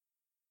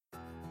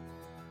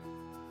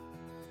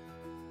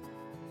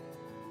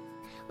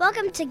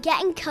Welcome to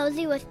Getting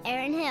Cozy with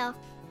Erin Hill.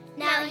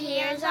 Now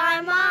here's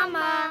our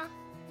mama.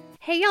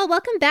 Hey y'all,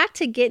 welcome back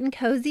to Getting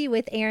Cozy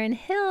with Erin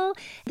Hill.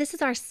 This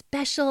is our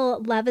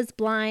special Love is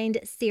Blind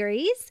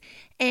series.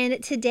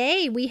 And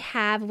today we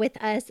have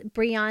with us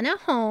Brianna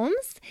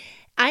Holmes.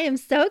 I am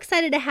so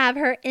excited to have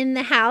her in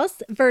the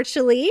house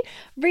virtually.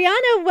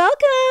 Brianna,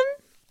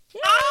 welcome.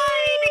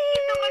 Hi, thank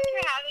you so much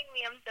for having me.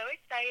 I'm so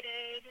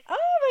excited. Oh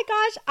my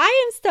gosh,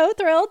 I am so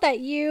thrilled that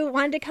you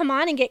wanted to come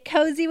on and get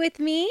cozy with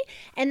me.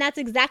 And that's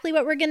exactly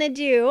what we're going to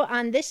do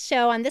on this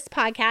show, on this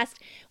podcast.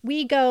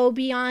 We go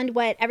beyond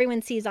what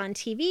everyone sees on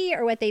TV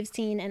or what they've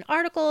seen in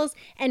articles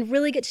and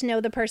really get to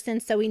know the person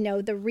so we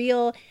know the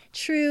real,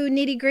 true,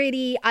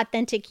 nitty-gritty,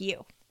 authentic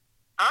you.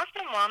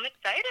 Awesome. Well, I'm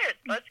excited.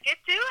 Let's get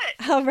to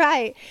it. All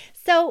right.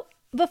 So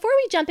before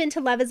we jump into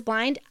Love is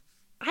Blind,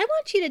 I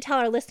want you to tell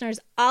our listeners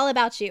all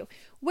about you,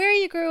 where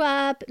you grew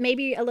up,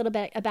 maybe a little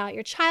bit about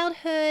your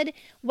childhood,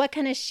 what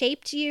kind of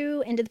shaped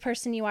you into the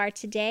person you are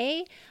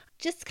today.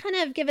 Just kind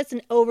of give us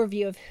an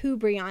overview of who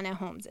Brianna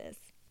Holmes is.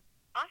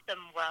 Awesome.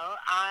 Well,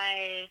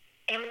 I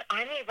am an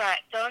Army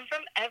brat, so I'm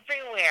from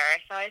everywhere.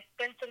 So I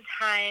spent some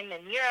time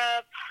in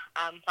Europe,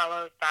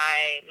 followed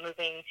by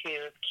moving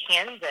to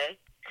Kansas,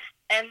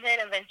 and then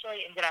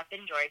eventually ended up in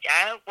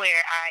Georgia,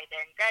 where I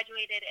then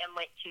graduated and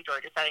went to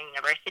Georgia Southern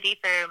University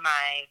for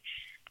my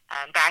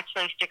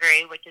bachelor's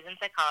degree, which is in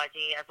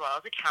psychology as well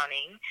as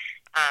accounting.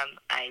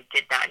 I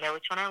did not know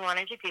which one I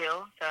wanted to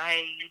do, so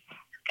I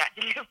got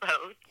to do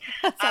both.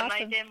 That's awesome.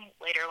 I then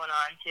later went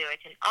on to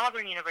attend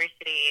Auburn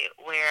University,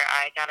 where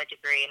I got a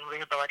degree in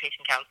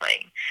rehabilitation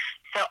counseling.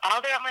 So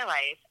all throughout my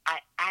life, I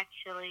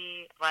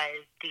actually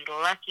was the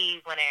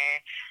lucky winner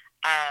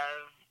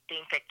of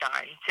being picked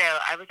on. So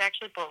I was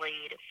actually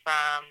bullied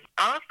from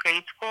all of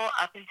grade school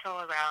up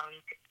until around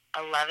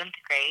 11th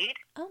grade.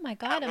 Oh my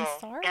God, I'm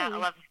sorry. Yeah,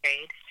 11th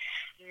grade.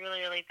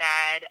 Really, really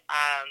bad.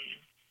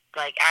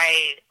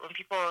 When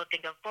people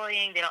think of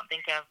bullying, they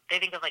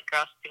think of like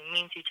girls being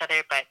mean to each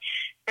other, but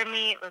for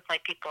me, it was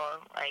like people,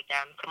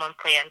 someone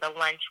planned a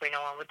lunch where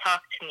no one would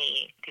talk to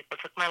me. People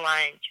took my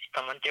lunch,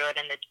 someone threw it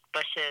in the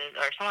bushes,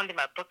 or someone threw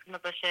my books in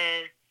the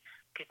bushes.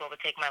 People would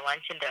take my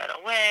lunch and throw it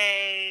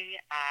away.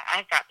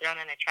 I got thrown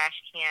in a trash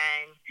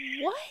can.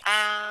 What?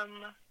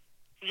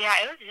 Yeah,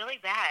 it was really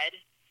bad.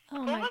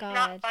 Oh School my was God.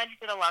 not fun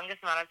for the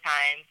longest amount of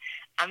time.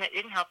 It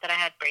didn't help that I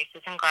had braces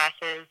and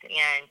glasses,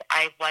 and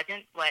I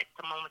wasn't what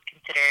someone would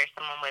consider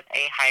someone with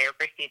a higher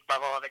perceived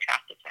level of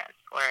attractiveness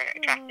or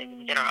attractive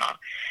in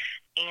general.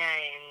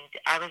 And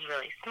I was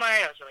really smart.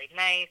 I was really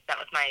nice.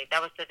 That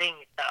was the thing.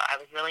 So I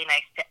was really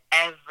nice to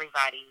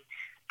everybody.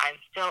 I'm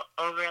still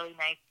overly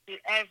nice to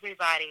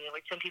everybody,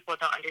 which some people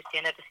don't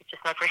understand that this is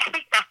just my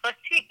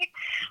personality.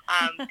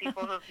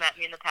 People who've met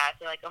me in the past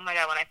are like, oh my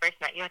God, when I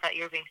first met you, I thought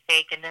you were being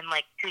fake. And then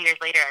 2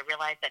 years later, I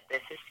realized that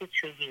this is just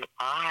who you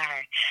are.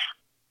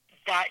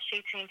 That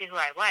shaped me into who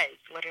I was.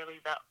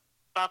 Literally the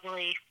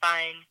bubbly,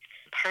 fun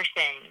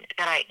person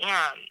that I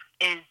am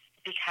is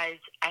because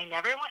I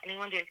never want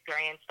anyone to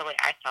experience the way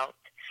I felt.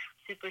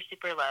 Super,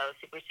 super low,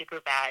 super, super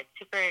bad,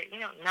 super,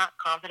 not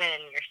confident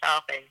in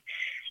yourself. And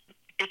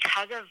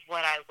because of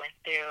what I went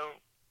through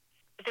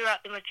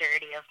throughout the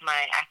majority of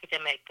my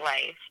academic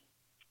life,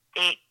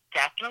 it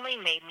definitely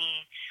made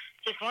me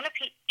just want to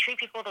treat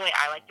people the way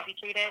I like to be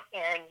treated.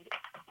 And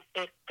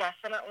it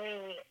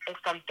definitely is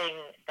something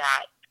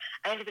that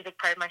I think is a big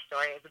part of my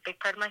story. It's a big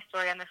part of my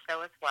story on the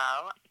show as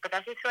well. But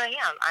that's just who I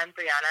am. I'm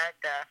Brianna,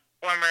 the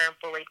former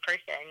bullied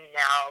person,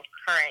 now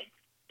current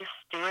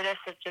stewardess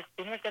of just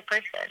being a good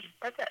person.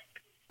 That's it.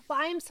 Well,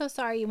 I am so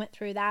sorry you went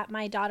through that.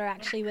 My daughter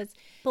actually was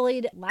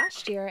bullied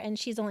last year, and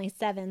she's only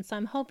 7. So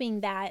I'm hoping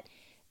that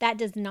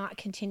does not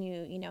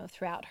continue,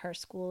 throughout her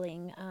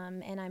schooling.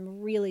 And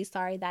I'm really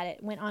sorry that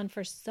it went on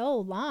for so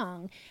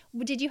long.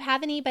 Did you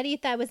have anybody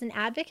that was an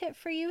advocate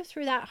for you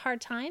through that hard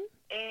time?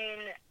 In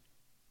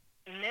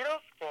middle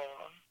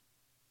school,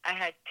 I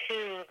had 2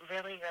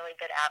 really, really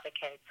good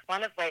advocates,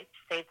 one of which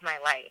saved my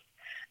life.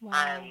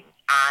 Wow.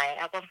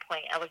 At one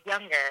point, I was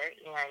younger,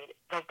 and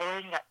the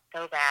bullying got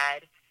so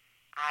bad,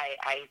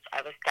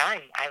 I was done.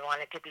 I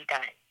wanted to be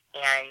done.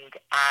 And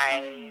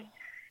I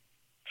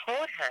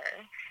told her,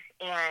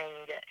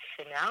 and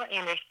Chanel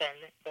Anderson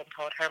then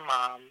told her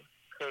mom,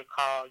 who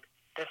called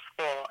the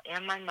school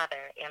and my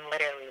mother, and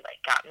literally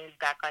got me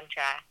back on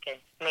track and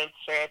made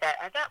sure that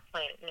at that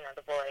point,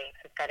 the bullying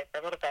subsided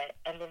for a little bit.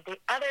 And then the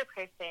other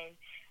person,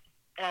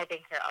 and I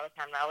thank her all the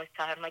time. I always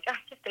tell her, I'm like,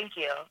 oh, just thank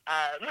you,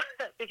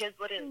 because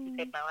literally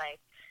she saved my life.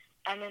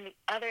 And then the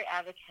other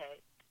advocate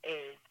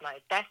is my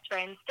best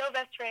friend, still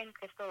best friend,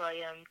 Crystal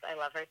Williams. I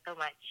love her so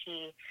much.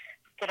 She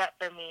stood up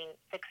for me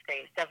 6th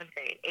grade, 7th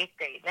grade, 8th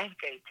grade, 9th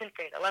grade, 10th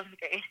grade, 11th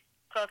grade,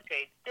 12th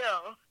grade,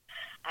 still.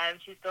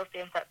 She still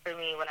stands up for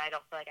me when I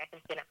don't feel like I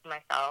can stand up for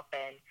myself.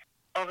 And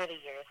over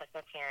the years, my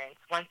parents,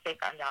 once they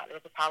found out it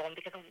was a problem,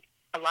 because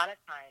a lot of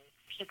times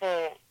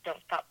people don't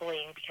stop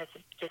bullying because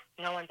just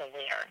no one's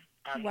aware.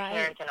 Right.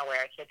 Parents aren't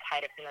aware. Kids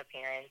hide it from their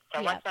parents.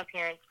 So once my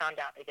parents found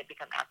out, they did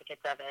become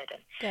advocates of it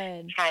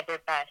and tried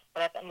their best.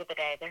 But at the end of the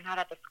day, they're not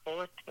at the school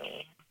with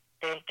me.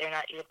 they're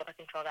not able to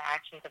control the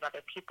actions of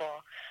other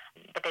people,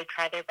 but they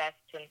try their best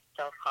to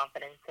instill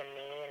confidence in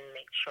me and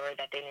make sure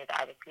that they knew that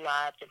I was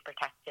loved and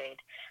protected,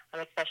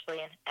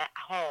 especially at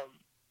home.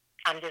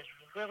 I'm just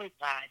really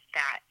glad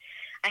that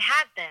I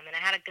had them and I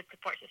had a good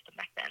support system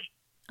back then.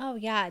 Oh,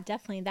 yeah,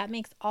 definitely. That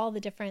makes all the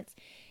difference.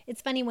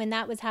 It's funny, when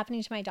that was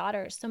happening to my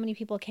daughter, so many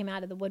people came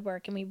out of the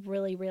woodwork and we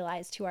really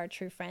realized who our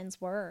true friends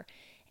were.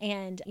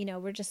 And,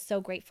 we're just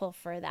so grateful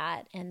for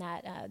that, and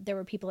that there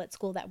were people at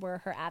school that were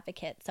her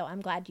advocates. So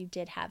I'm glad you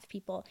did have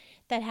people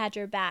that had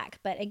your back.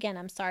 But again,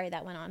 I'm sorry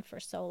that went on for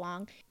so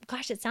long.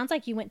 Gosh, it sounds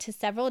like you went to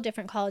several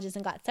different colleges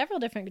and got several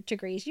different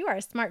degrees. You are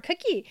a smart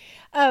cookie.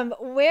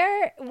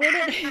 Where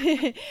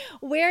did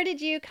where did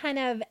you kind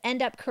of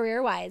end up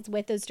career-wise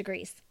with those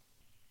degrees?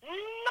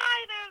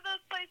 Neither of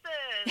those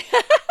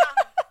places.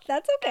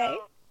 That's okay.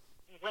 So,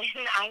 when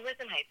I was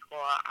in high school,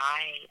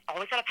 I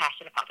always had a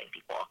passion of helping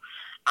people.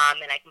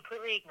 And I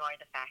completely ignored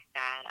the fact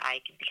that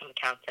I could become a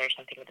counselor or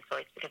something of the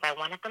sort because I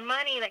wanted the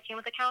money that came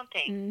with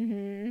accounting.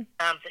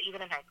 Mm-hmm. So even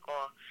in high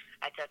school,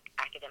 I took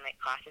academic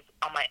classes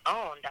on my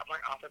own that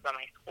weren't offered by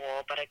my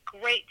school, but a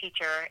great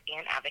teacher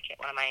and advocate,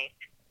 one of my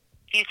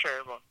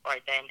future, or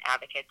then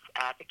advocates,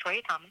 Victoria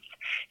Thomas,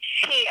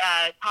 she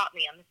taught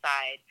me on the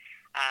side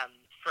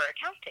for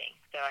accounting.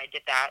 So I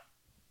did that.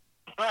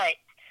 But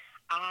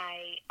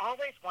I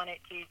always wanted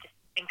to just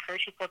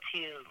encourage people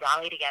to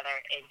rally together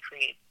and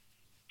create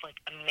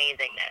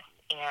amazingness.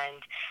 And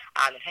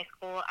in high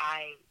school,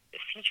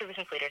 Future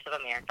Business Leaders of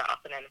America,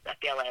 also known as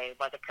FBLA,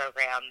 was a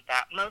program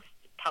that most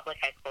public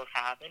high schools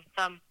have and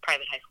some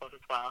private high schools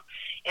as well.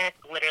 And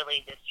it's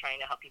literally just trying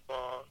to help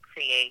people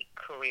create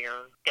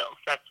career skills.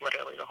 That's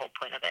literally the whole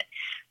point of it.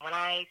 When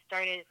I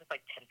started, it was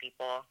 10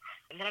 people,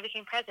 and then I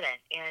became president.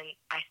 And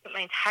I spent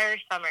my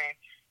entire summer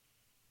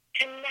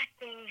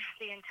connecting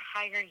the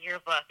entire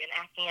yearbook and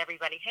asking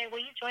everybody, hey,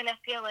 will you join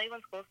FBLA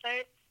when school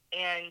starts?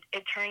 And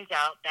it turns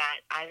out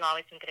that I've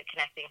always been good at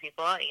connecting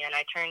people, and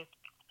I turned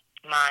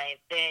my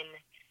then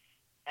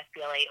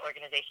FBLA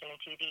organization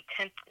into the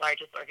 10th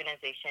largest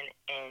organization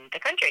in the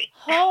country.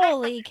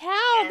 Holy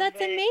cow, that's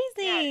then,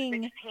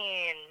 amazing. Yeah,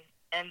 16.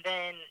 And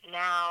then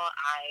now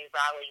I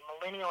rally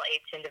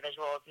millennial-aged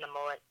individuals in the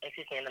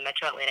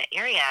Metro Atlanta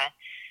area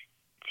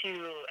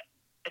to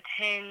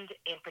attend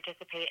and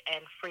participate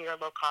in free or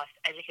low-cost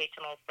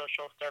educational,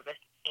 social service,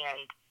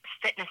 and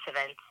fitness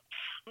events.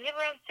 We have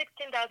around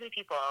 16,000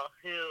 people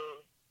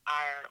who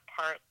are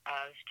part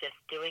of just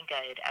doing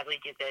good as we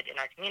do good in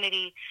our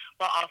community,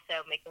 while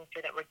also making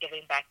sure that we're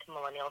giving back to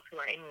millennials who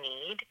are in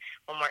need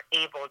when we're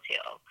able to.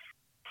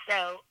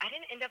 So I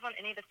didn't end up on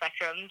any of the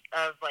spectrums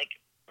of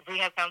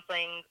rehab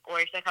counseling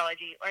or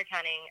psychology or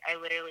accounting. I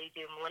literally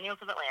do Millennials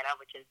of Atlanta,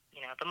 which is,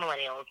 the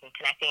millennials and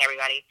connecting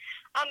everybody.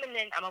 And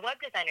then I'm a web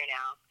designer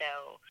now,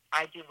 so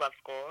I do love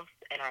schools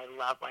and I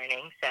love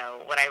learning.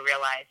 So when I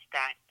realized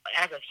that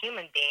as a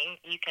human being,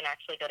 you can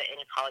actually go to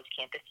any college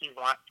campus you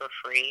want for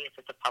free if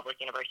it's a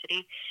public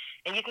university,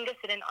 and you can go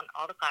sit in on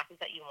all the classes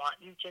that you want.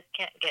 You just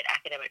can't get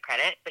academic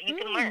credit, but you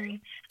can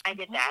learn. I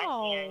did that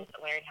and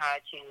learned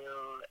how to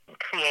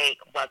create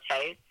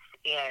websites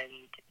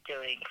and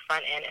doing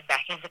front-end and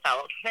back-end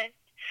development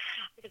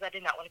because I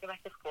did not want to go back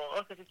to school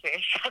because it's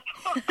very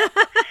stressful.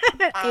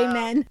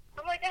 Amen.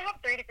 I'm I have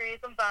 3 degrees,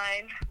 I'm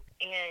fine.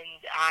 And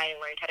I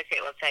learned how to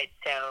create websites,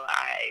 so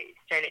I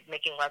started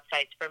making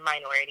websites for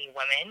minority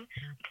women,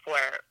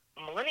 for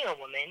millennial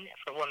women,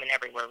 for women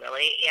everywhere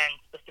really, and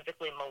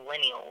specifically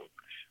millennials,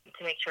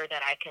 to make sure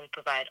that I can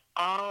provide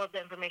all of the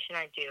information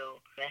I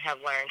do and have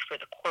learned for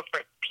the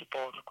corporate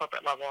people on the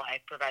corporate level. I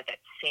provide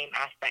that same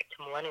aspect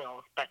to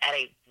millennials, but at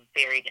a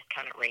very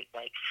discounted rate,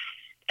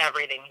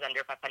 everything's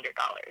under $500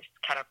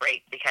 kind of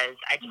rate, because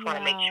I just want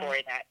to make sure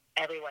that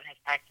everyone has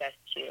access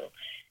to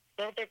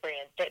build their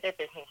brand, start their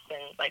business,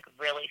 and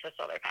really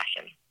fulfill their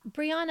passion.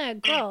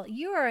 Brianna, girl,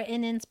 you are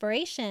an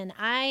inspiration.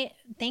 I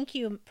thank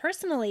you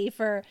personally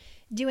for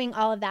doing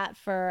all of that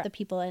for the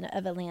people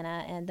of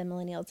Atlanta and the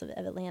millennials of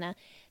Atlanta.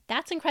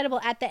 That's incredible.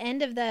 At the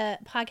end of the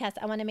podcast,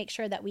 I want to make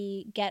sure that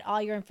we get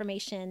all your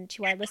information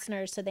to our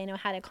listeners so they know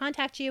how to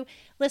contact you.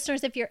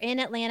 Listeners, if you're in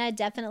Atlanta,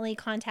 definitely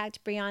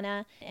contact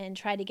Brianna and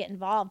try to get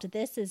involved.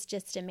 This is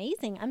just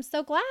amazing. I'm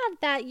so glad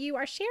that you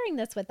are sharing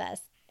this with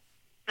us.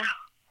 Oh,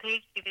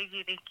 thank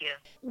you.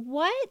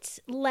 What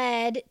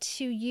led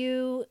to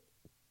you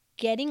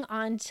getting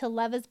on to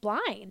Love is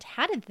Blind?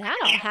 How did that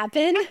all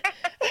happen?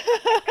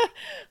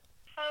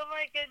 Oh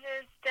my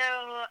goodness.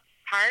 So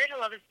prior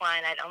to Love is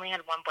Blind, I'd only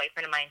had one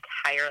boyfriend in my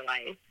entire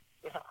life.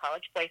 He was a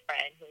college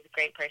boyfriend. He was a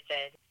great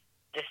person.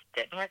 Just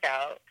didn't work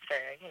out for,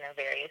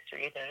 various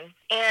reasons.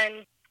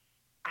 And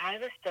I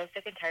was so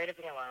sick and tired of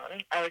being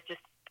alone. I was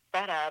just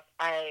fed up.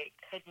 I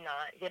could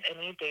not get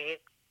any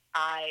dates.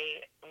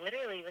 I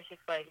literally was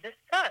just this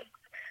sucks.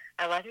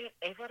 I wasn't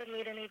able to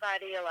meet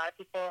anybody. A lot of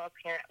people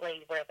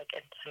apparently were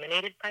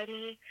intimidated by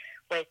me,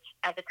 which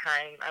at the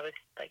time I was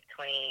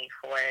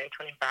 24,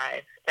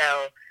 25.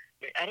 So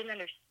I didn't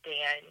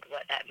understand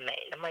what that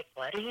meant. I'm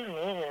what do you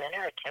mean men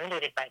are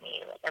intimidated by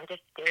me? I'm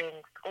just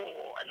doing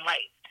school and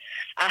life.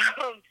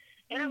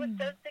 And I was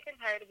so sick and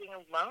tired of being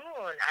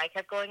alone. I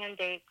kept going on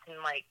dates and,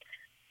 like,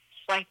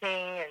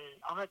 swiping and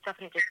all that stuff,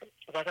 and it just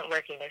wasn't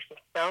working. There's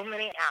just so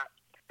many apps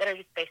that are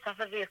just based off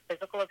of your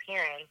physical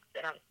appearance,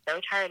 and I'm so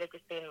tired of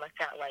just being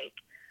looked at like,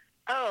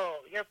 oh,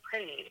 you're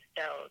pretty,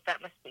 so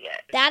that must be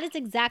it. That is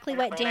exactly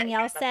what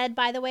Danielle said,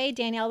 by the way.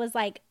 Danielle was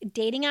like,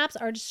 dating apps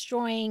are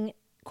destroying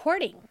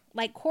courting.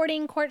 Like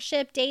courting,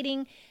 courtship,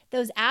 dating,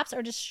 those apps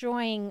are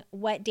destroying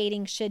what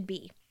dating should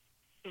be.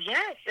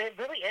 Yes, it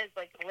really is.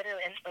 Like,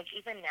 literally, and like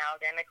even now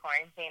during the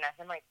quarantine, I've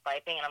been like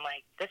swiping, and I'm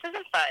like, this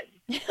isn't fun.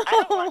 I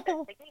don't want this.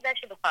 Take me back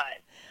to the fun.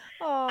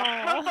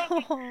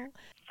 Oh.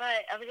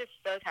 But I was just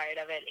so tired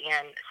of it,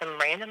 and some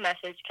random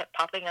message kept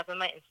popping up on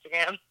my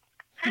Instagram.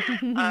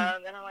 And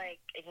I'm like,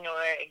 ignore.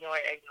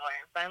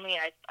 And finally,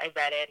 I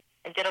read it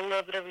and did a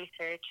little bit of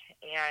research,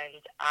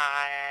 and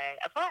I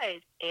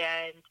applied.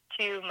 And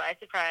to my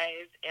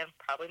surprise, and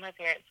probably my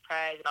parents'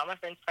 surprise, and all my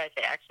friends' surprise,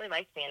 they actually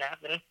liked me enough.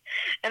 And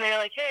they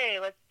were like, hey,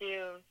 let's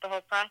do the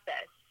whole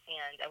process.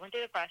 And I went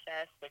through the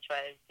process, which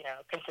was,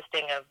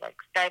 consisting of, like,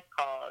 Skype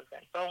calls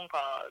and phone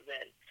calls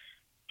and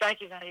psych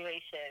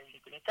evaluations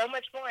and so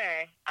much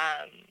more.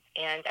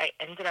 And I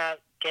ended up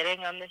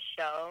getting on the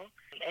show.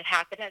 It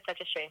happened at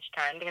such a strange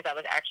time because I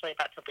was actually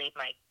about to leave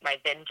my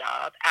then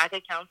job as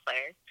a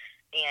counselor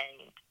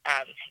and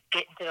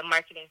get into the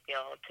marketing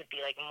field to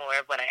be like more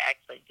of what I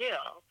actually do.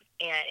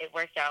 And it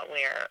worked out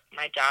where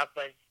my job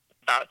was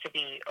about to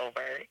be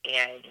over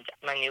and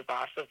my new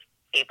boss was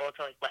able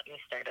to like let me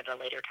start at a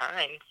later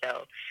time.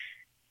 So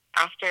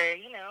after,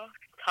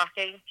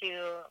 talking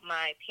to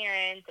my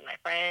parents and my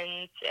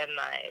friends and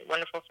my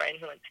wonderful friend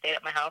who stayed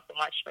at my house and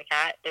watched my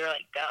cat, they were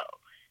like, go.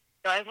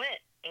 So I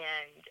went,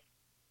 and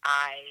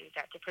I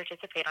got to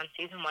participate on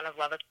season 1 of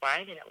Love is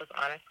Blind, and it was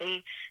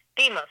honestly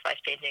the most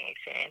life-changing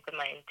experience of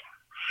my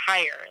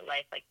entire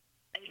life. Like,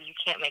 you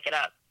can't make it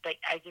up. Like,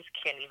 I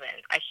can't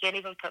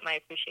even put my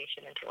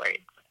appreciation into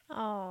words.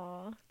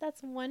 Oh,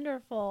 that's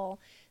wonderful.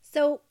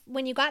 So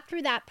when you got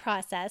through that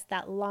process,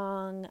 that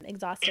long,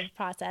 exhaustive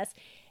process,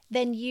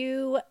 then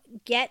you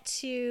get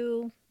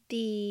to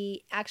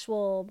the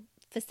actual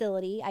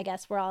facility, I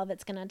guess, where all of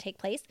it's going to take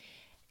place.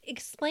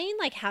 Explain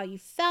like how you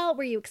felt.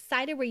 Were you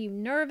excited? Were you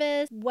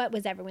nervous? What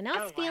was everyone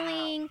else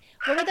feeling?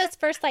 What were those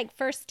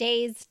first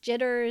days,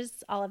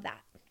 jitters, all of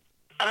that?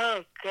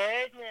 Oh,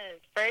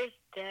 goodness. First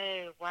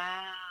day.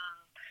 Wow.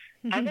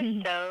 I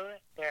was so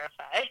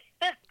terrified.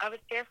 I was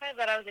terrified,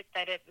 but I was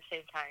excited at the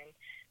same time.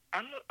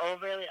 I'm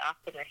overly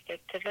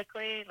optimistic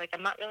typically. Like,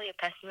 I'm not really a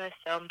pessimist,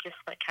 so I'm just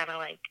like kind of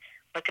like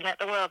looking at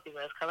the world through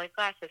rose-colored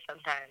glasses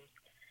sometimes.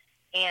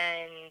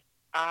 And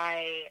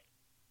I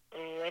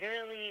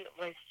literally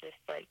was just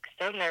like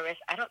so nervous.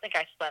 I don't think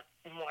I slept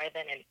more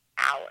than an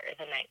hour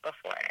the night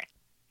before.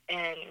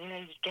 And,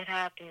 you get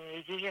up and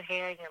you do your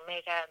hair and your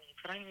makeup and you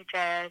put on your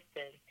dress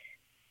and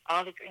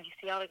you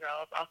see all the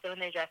girls also in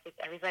their dresses.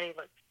 Everybody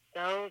looks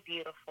so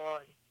beautiful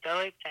and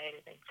so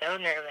excited and so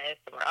nervous,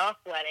 and we're all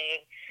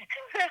sweating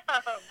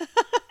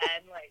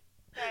and like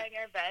trying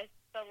our best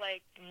to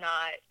like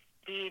not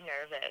be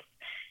nervous.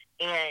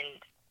 And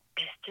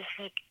it's just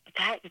like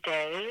that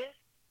day,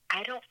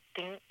 I don't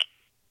think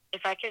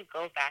if I could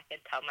go back and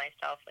tell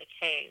myself like,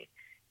 hey,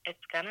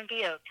 it's gonna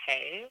be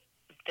okay,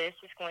 this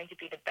is going to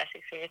be the best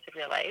experience of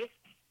your life,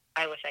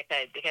 I wish I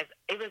could, because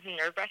it was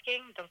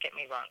nerve-wracking. Don't get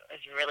me wrong, it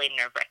was really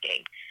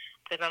nerve-wracking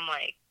because I'm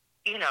like,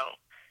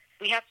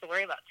 we have to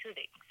worry about 2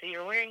 things. So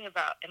you're worrying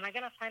about, am I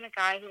going to find a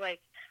guy who,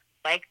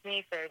 likes me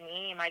for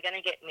me? Am I going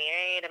to get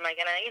married? Am I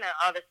going to,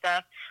 all this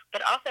stuff?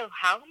 But also,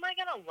 how am I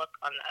going to look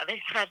on the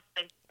other side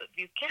of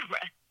these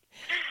cameras?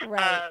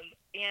 Right.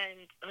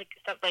 And,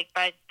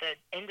 by the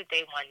end of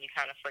day 1, you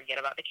kind of forget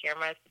about the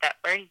cameras. But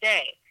that first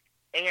day,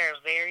 they are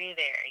very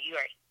there.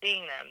 You are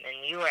seeing them,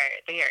 and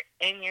they are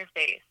in your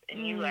face.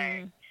 And you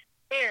are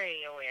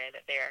very aware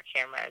that there are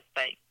cameras.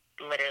 But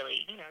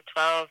literally,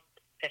 12,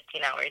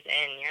 15 hours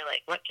in, you're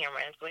like, what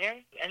camera is where?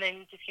 And then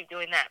you just keep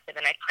doing that for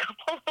the next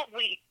couple of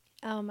weeks.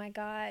 Oh my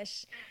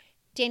gosh.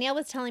 Danielle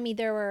was telling me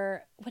there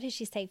were, what did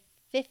she say,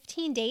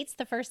 15 dates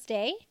the first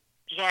day?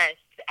 Yes.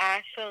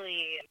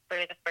 Actually, for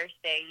the first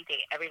day, you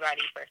date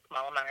everybody for a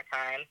small amount of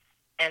time,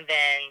 and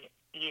then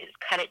you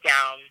cut it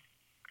down.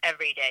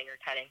 Every day you're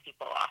cutting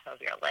people off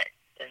of your list.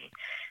 And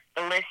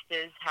the list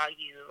is how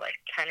you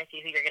kind of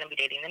see who you're going to be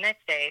dating the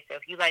next day. So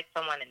if you like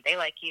someone and they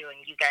like you and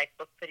you guys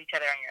both put each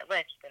other on your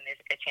list, then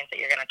there's a good chance that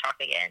you're going to talk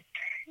again.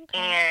 Okay.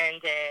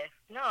 And if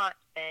not,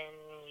 then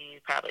you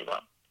probably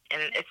won't. And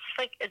it's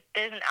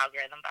there's an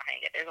algorithm behind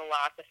it. There's a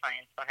lot of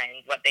science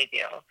behind what they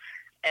do.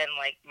 And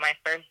my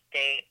first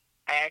date,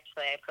 I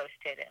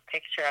posted a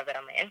picture of it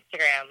on my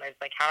Instagram.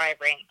 It's how I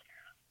ranked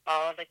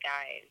all the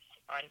guys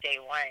on day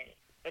 1,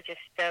 which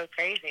is so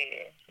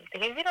crazy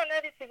because you don't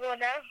know these people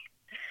enough.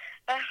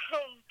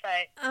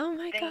 But oh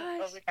my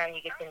gosh, over time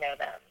you get to know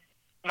them.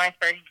 My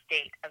first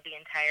date of the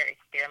entire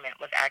experiment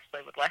was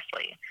actually with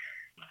Leslie,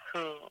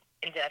 who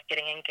ended up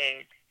getting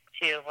engaged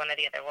to one of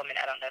the other women.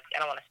 I don't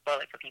want to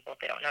spoil it for people if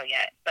they don't know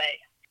yet, but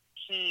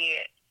he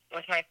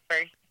was my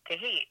first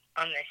date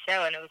on the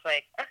show, and it was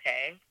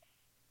okay.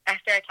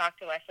 After I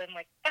talked to Leslie, I'm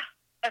like,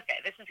 okay,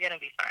 this is going to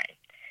be fine.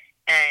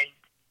 And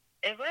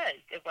it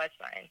was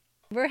fine.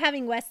 We're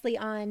having Wesley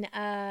on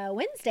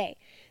Wednesday.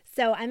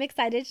 So I'm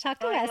excited to talk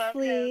to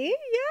Wesley.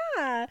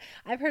 Yeah.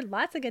 I've heard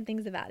lots of good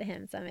things about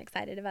him, so I'm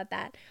excited about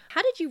that.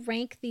 How did you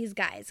rank these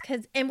guys?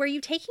 And were you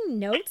taking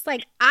notes?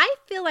 Like, I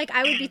feel like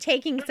I would be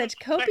taking such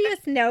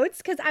copious notes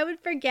because I would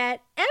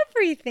forget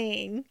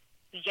everything.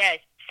 Yes.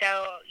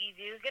 So you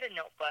do get a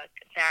notebook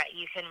that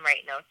you can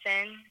write notes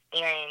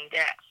in. And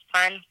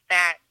fun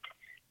fact,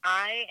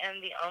 I am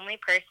the only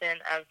person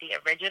of the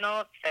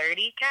original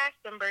 30 cast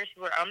members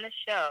who were on the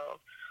show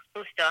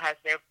who still has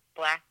their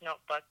black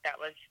notebook that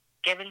was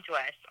given to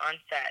us on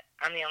set.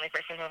 I'm the only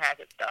person who has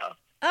it still.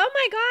 Oh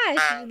my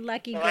gosh, you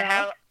lucky girl. I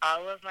have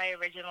all of my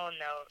original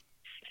notes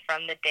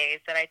from the days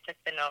that I took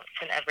the notes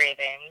and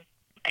everything.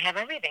 I have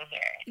everything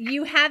here.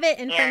 You have it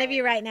in front of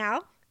you right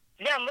now?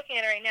 Yeah, I'm looking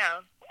at it right now.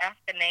 Ask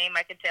the name.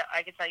 I could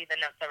tell you the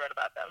notes I wrote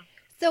about them.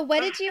 So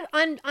what did you,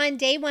 on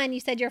day one, you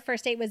said your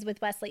first date was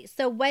with Wesley.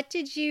 So what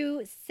did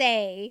you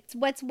say?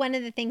 What's one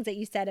of the things that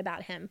you said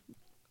about him?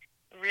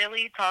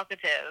 Really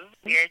talkative,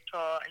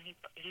 spiritual, and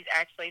he's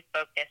actually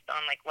focused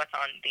on like what's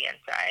on the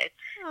inside.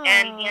 Aww.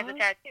 And he has a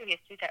tattoo. He has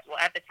two tattoos. Well,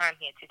 at the time,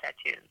 he had two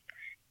tattoos,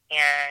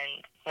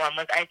 and one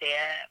was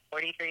Isaiah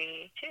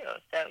 43 too.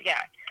 So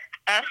yeah.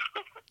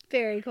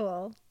 Very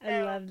cool.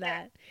 I love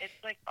that. Yeah,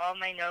 it's like all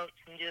my notes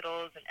and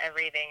doodles and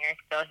everything are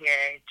still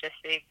here, just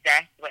the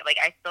exact way. Like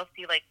I still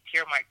see like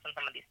tear marks on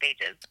some of these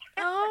pages.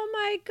 Oh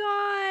my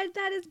God,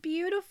 that is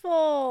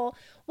beautiful.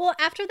 Well,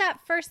 after that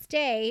first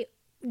day,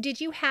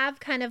 did you have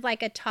kind of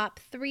like a top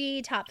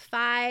 3, top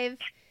 5?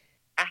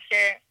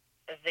 After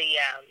the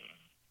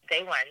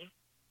day one,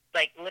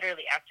 like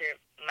literally after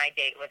my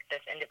date with this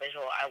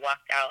individual, I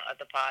walked out of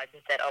the pods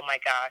and said, "Oh my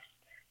gosh,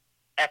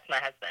 that's my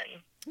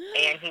husband."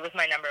 And he was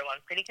my number one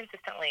pretty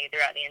consistently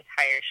throughout the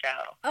entire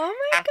show. Oh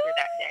my after God.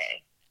 That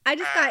day. I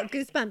just got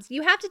goosebumps.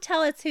 You have to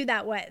tell us who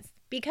that was,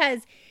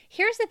 because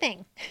here's the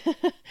thing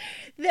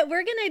that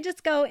we're going to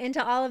just go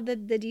into all of the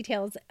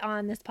details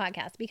on this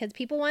podcast because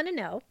people want to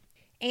know.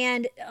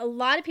 And a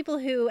lot of people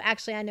who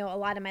actually, I know a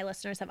lot of my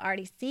listeners have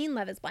already seen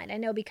Love is Blind. I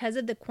know because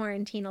of the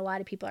quarantine, a lot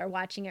of people are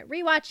watching it,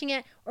 rewatching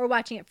it, or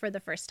watching it for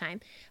the first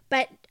time.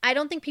 But I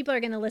don't think people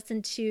are going to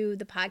listen to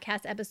the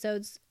podcast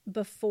episodes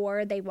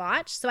before they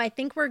watch. So I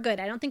think we're good.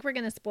 I don't think we're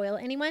going to spoil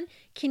anyone.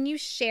 Can you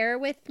share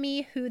with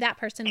me who that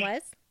person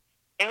was?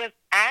 It was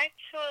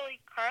actually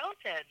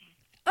Carlton.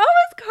 Oh,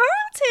 it's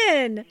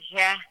Carlton.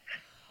 Yeah.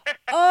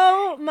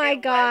 Oh my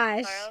it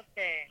gosh. Was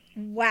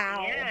Carlton.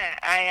 Wow.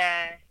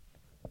 Yeah.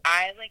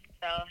 I like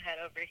fell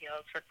head over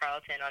heels for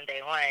Carlton on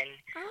day one.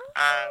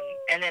 Oh.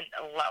 And then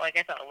a lot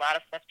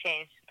of stuff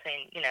changed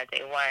between,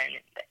 day one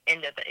and the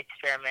end of the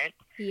experiment.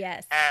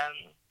 Yes.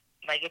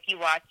 Like if you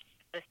watch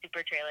the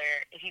super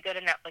trailer, if you go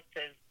to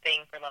Netflix's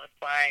thing for Love is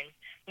Blind,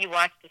 you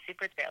watch the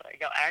super trailer,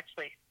 you'll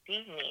actually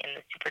see me in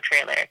the super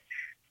trailer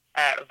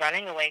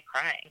running away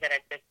crying that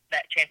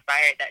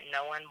transpired that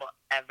no one will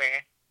ever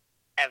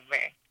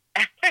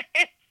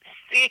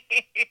see.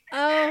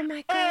 Oh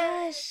my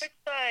gosh.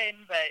 It's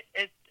fun, but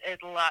it's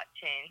a lot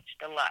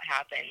changed, a lot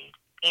happened.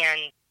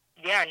 And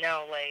yeah,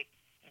 no, like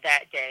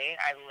that day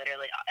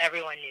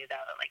everyone knew that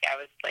like I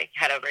was like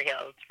head over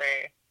heels for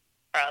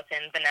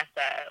Carlton.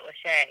 Vanessa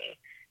Lachey,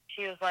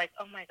 she was like,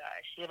 "Oh my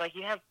gosh," you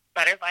have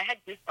butterflies. I had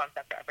goosebumps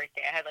after our first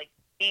day. I had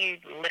he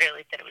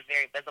literally said it was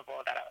very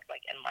visible that I was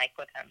like in like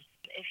with him.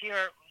 If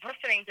you're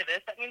listening to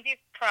this, that means you've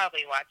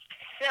probably watched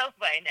the show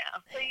by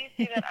now. So you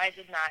see that I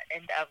did not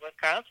end up with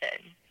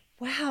Carlton.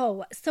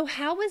 Wow. So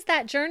how was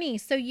that journey?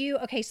 So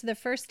so the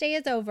first day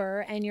is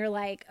over and you're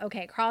like,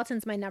 okay,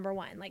 Carlton's my number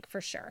one, like for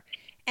sure.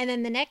 And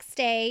then the next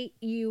day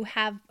you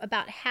have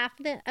about half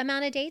the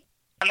amount of dates?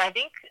 I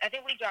think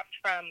we dropped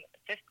from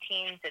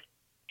 15 to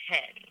 10.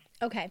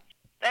 Okay.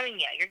 I mean,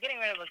 yeah, you're getting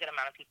rid of a good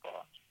amount of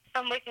people.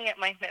 I'm looking at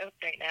my notes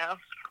right now.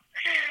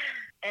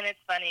 And it's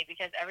funny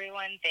because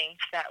everyone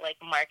thinks that like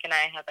Mark and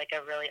I had like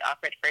a really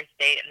awkward first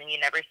date and then you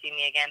never see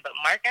me again. But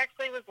Mark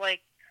actually was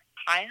like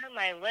high on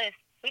my list.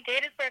 We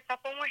dated for a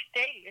couple more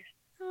days.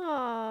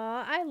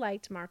 Aw, I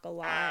liked Mark a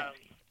lot.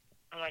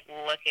 I'm like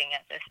looking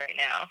at this right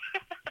now.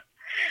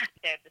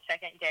 So the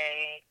second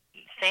day,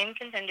 same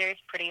contenders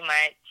pretty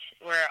much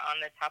were on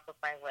the top of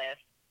my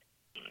list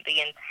the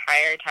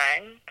entire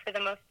time for the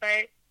most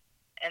part.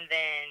 And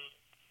then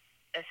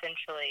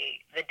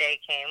essentially the day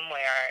came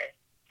where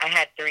I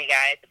had 3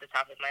 guys at the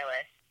top of my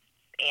list.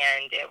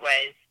 And it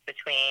was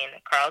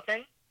between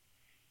Carlton,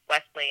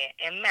 Wesley,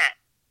 and Matt.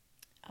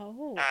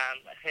 Oh.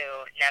 Who,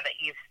 now that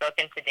you've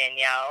spoken to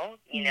Danielle,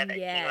 you know that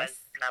he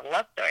was in a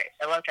love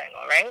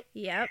triangle, right?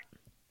 Yep.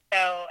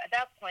 So at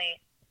that point,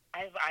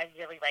 I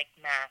really liked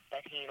Matt,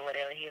 but he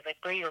was like,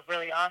 "Brie, you're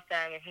really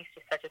awesome," and he's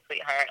just such a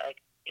sweetheart. Like,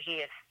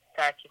 he is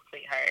such a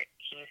sweetheart.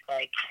 He's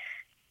like,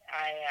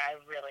 I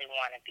really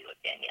want to be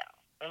with Danielle.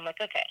 I'm like,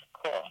 okay,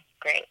 cool,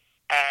 great.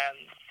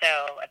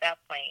 So at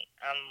that point,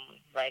 I'm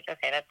like,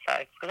 okay, that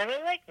sucks, because I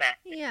really like Matt.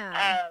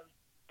 Yeah.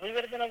 We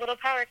would have been a little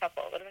power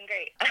couple. It would have been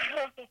great.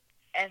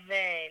 And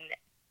then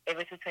it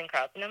was between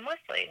Carlton and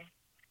Wesley.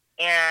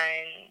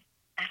 And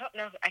I don't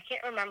know. I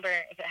can't remember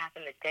if it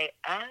happened the day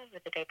of or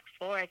the day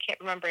before. I can't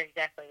remember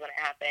exactly when it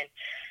happened.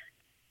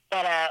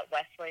 But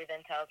Wesley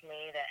then tells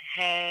me that,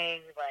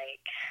 hey,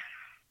 like,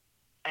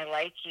 I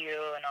like you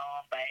and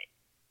all, but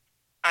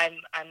I'm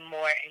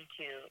more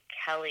into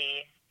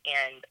Kelly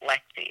and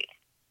Lexi.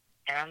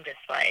 And I'm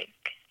just like,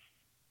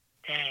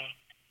 dang,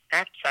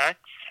 that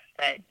sucks.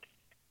 But,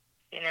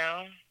 you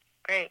know,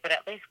 great. But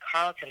at least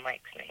Carlton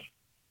likes me,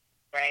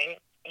 right?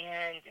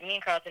 And me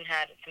and Carlton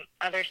had some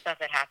other stuff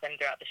that happened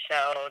throughout the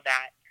show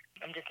that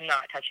I'm just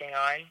not touching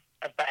on.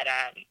 But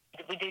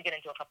we did get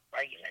into a couple of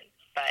arguments.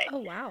 But Oh,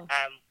 wow.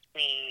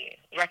 we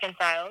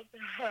reconciled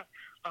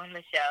on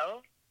the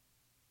show,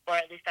 or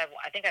at least I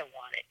think I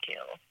wanted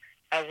to.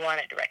 I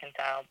wanted to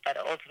reconcile, but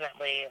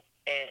ultimately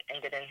it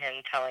ended in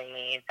him telling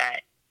me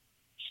that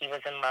he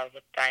was in love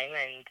with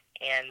Diamond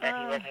and that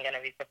he wasn't going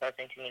to be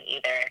proposing to me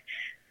either.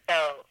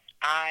 So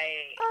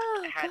I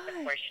had the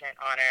fortunate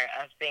honor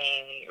of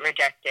being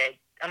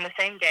rejected on the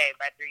same day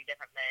by 3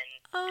 different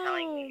men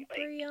telling me, like,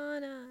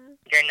 Brianna,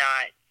 you're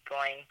not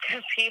going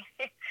to be,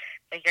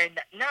 like, you're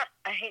not,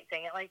 I hate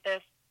saying it like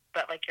this,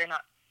 but, like, you're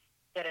not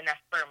good enough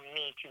for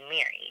me to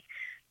marry.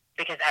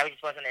 Because I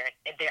just wasn't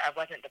there. I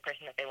wasn't the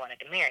person that they wanted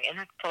to marry. And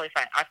that's totally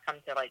fine. I've come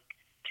to, like,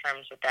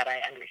 terms with that.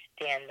 I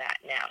understand that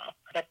now.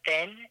 But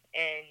then,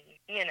 and,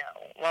 you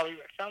know, while we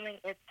were filming,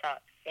 it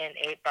sucked. And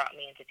it brought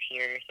me into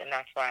tears. And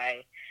that's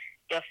why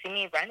you'll see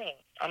me running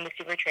on the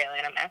super trailer.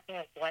 And I'm asking,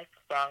 like, what's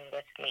wrong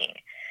with me?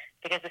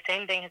 Because the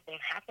same thing has been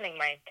happening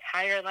my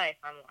entire life.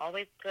 I'm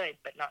always good,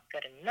 but not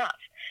good enough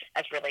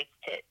as relates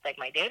to, like,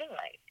 my dating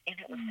life. And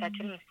it was such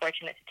an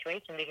unfortunate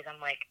situation because I'm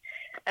like,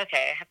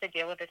 okay, I have to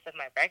deal with this in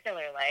my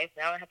regular life.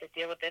 Now I have to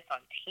deal with this on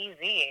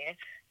TV.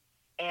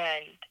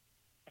 And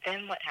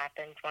then what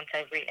happens once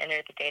I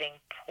re-enter the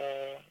dating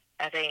pool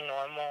as a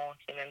normal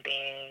human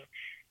being,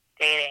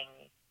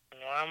 dating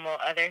normal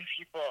other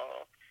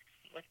people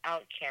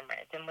without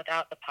cameras and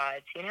without the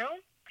pods, you know?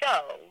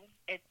 So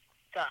it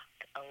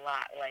sucked a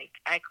lot. Like,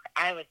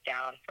 I was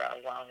down for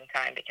a long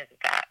time because of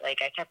that.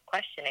 Like, I kept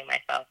questioning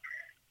myself.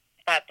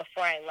 But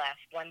before I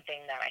left, one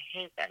thing that I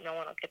hate that no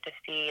one will get to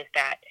see is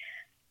that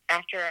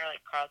after,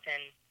 like,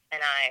 Carlton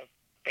and I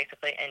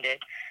basically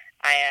ended,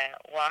 I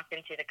walked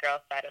into the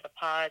girls' side of the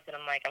pods, and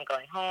I'm like, I'm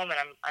going home, and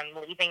I'm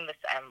leaving this.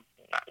 I'm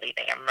not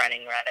leaving. I'm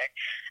running,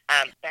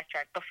 rather.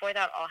 Backtrack. Before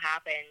that all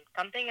happened,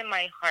 something in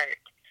my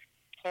heart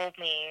told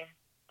me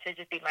to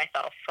just be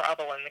myself for all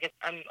the women, because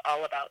I'm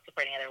all about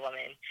supporting other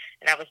women,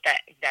 and I was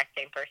that exact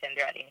same person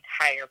throughout the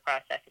entire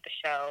process of the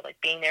show,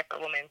 like being there for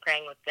women,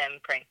 praying with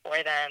them, praying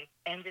for them,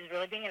 and just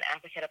really being an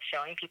advocate of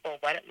showing people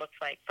what it looks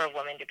like for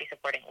women to be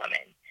supporting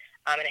women.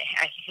 And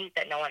I hate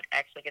that no one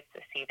actually gets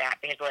to see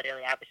that, because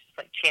literally I was just,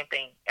 like,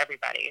 championing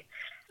everybody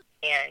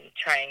and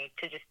trying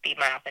to just be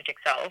my authentic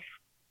self,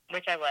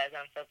 which I was.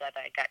 I'm so glad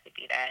that I got to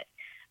be that.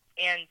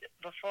 And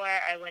before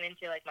I went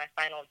into, like, my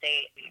final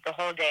date, the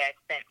whole day I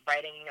spent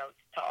writing notes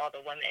to all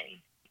the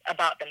women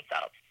about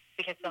themselves.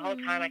 Because the whole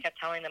time I kept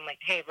telling them, like,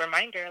 hey,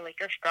 reminder, like,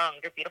 you're strong,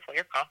 you're beautiful,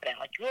 you're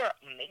confident, like, you're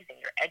amazing,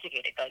 you're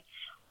educated, like,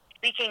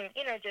 speaking,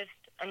 you know, just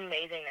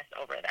amazingness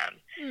over them.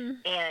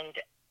 And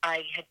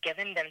I had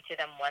given them to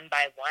them one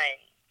by one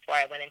before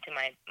I went into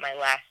my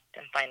last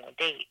and final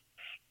date.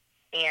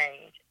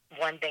 And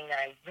one thing that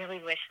I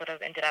really wish would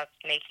have ended up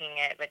making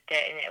it, but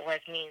didn't, it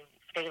was me.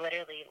 They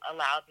literally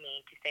allowed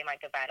me to say my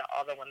goodbye to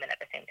all the women at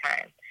the same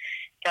time.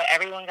 So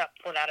everyone got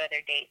pulled out of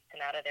their dates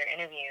and out of their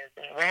interviews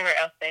and wherever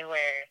else they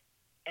were,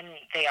 and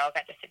they all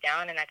got to sit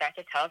down, and I got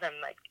to tell them,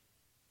 like,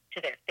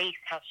 to their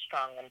face how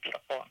strong and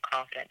beautiful and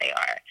confident they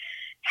are.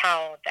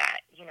 How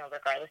that, you know,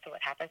 regardless of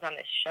what happens on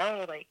this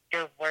show, like,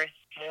 you're worth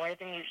more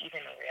than you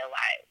even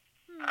realize,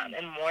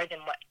 and more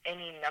than what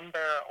any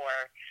number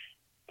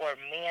or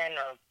man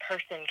or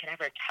person can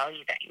ever tell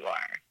you that you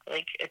are.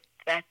 Like,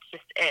 that's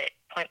just it,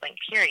 point blank,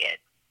 period.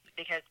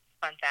 Because,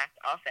 fun fact,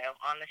 also,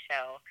 on the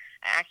show,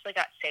 I actually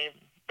got saved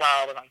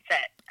while I was on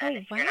set. And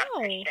if you're not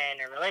Christian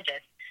or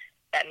religious,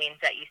 that means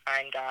that you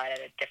find God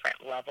at a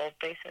different level,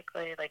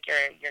 basically. Like,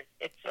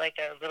 it's like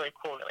a really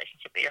cool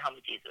relationship that you're home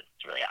with Jesus.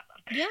 It's really awesome.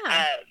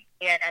 Yeah.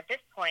 And at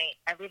this point,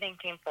 everything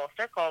came full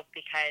circle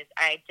because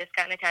I just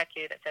gotten a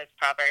tattoo that says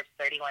Proverbs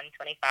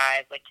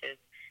 31:25, which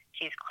is,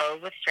 she's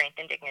clothed with strength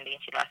and dignity,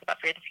 and she laughs about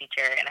fear of the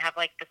future. And I have,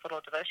 like, this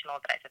little devotional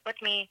that I took with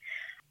me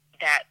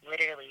that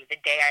literally the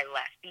day I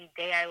left,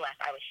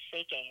 I was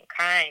shaking and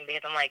crying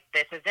because I'm like,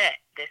 this is it.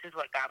 This is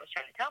what God was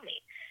trying to tell me.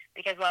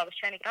 Because while I was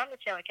trying to get on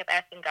the show, I kept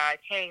asking God,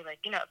 hey,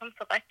 like, you know, if I'm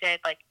selected,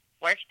 like,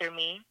 work through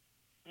me,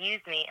 use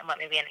me, and let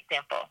me be an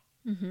example.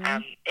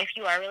 If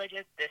you are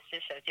religious, this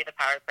just shows you the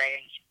power of prayer.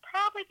 You should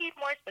probably be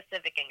more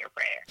specific in your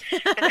prayer.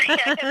 Because I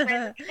kept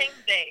praying the same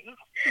things.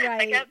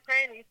 Right. I kept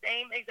praying the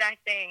same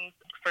exact things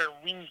for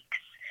weeks.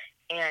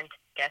 And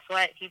guess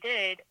what he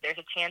did, there's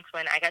a chance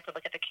when I got to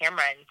look at the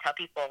camera and tell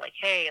people, like,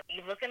 hey, you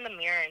look in the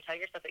mirror and tell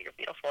yourself that you're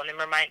beautiful, and then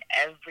remind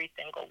every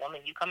single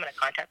woman you come into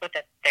contact with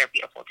that they're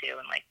beautiful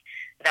too. And, like,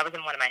 that was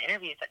in one of my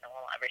interviews that no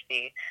one will ever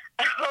see.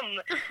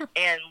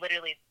 And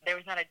literally, there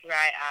was not a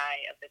dry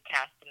eye of the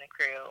cast and the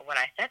crew when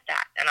I said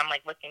that. And I'm,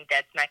 like, looking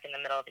dead smack in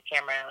the middle of the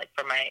camera, like,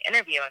 for my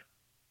interview, and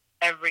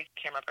every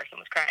camera person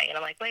was crying. And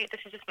I'm like, wait,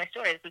 this is just my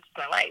story. This is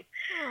my life.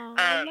 Oh,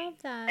 I love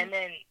that. And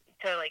then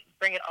to, like,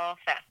 bring it all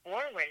fast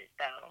forward,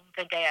 though,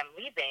 the day I'm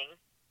leaving,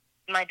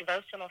 my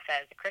devotional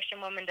says a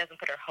Christian woman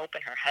doesn't put her hope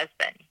in her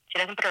husband. She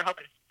doesn't put her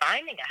hope in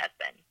finding a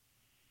husband.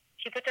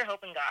 She puts her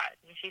hope in God.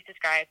 And she's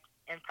described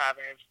in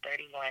Proverbs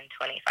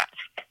 31:25.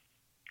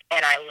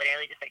 And I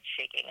literally just, like,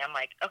 shaking. I'm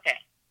like, okay,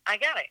 I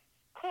got it.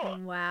 Cool.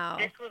 Wow.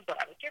 This was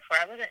what I was here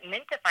for. I wasn't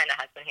meant to find a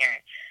husband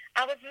here.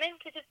 I was meant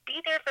to just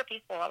be there for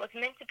people. I was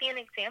meant to be an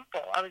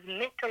example. I was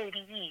meant to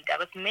lead. I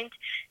was meant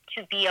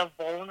to be a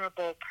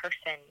vulnerable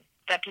person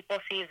that people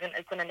see as an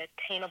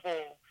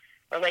attainable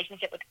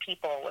relationship with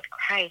people, with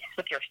Christ,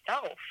 with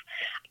yourself.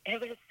 And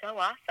it was just so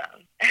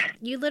awesome.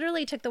 You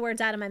literally took the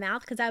words out of my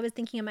mouth, because I was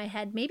thinking in my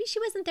head, maybe she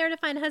wasn't there to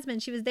find a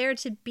husband. She was there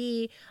to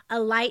be a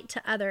light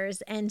to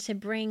others and to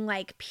bring,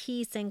 like,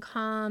 peace and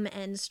calm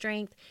and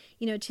strength,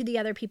 you know, to the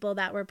other people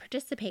that were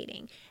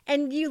participating.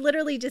 And you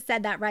literally just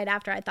said that right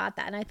after I thought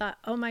that. And I thought,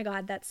 oh my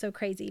God, that's so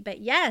crazy.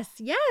 But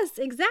yes,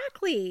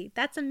 exactly.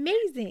 That's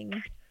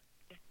amazing.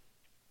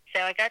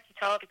 So I got to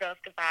tell the girls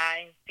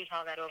goodbye and speak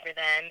all that over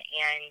them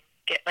and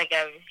get, like,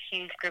 a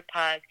huge group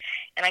hug.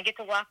 And I get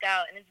to walk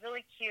out, and it's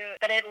really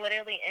cute. But it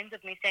literally ends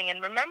with me saying,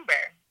 and remember,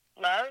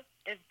 love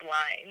is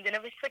blind. And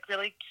it was just, like,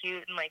 really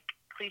cute and, like,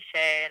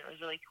 cliche, and it was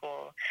really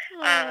cool.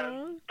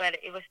 But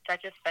it was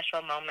such a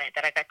special moment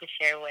that I got to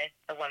share with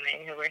the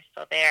women who were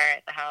still there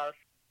at the house.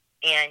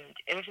 And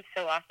it was just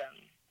so awesome.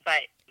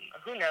 But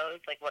who knows,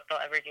 like, what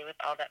they'll ever do with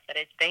all that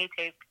footage. They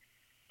taped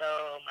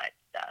so much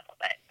stuff.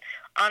 But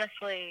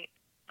honestly,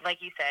 like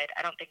you said,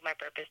 I don't think my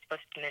purpose was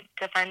meant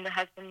to find the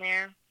husband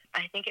there.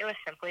 I think it was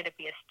simply to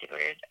be a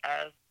steward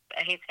of,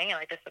 I hate saying it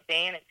like this, but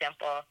being an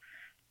example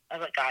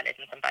of what God is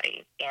in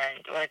somebody,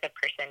 and what a good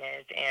person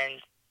is, and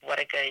what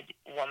a good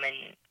woman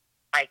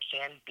I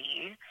can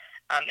be,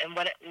 and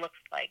what it looks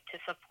like to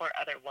support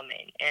other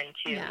women, and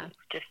to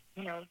just,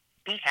 you know,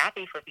 be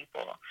happy for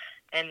people,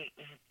 and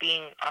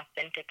being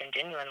authentic and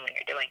genuine when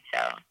you're doing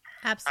so.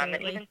 Absolutely.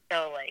 And even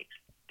so, like,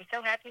 I'm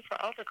so happy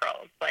for all the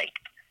girls. Like,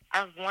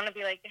 I want to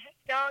be like, hey,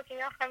 y'all, can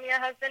y'all find me a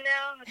husband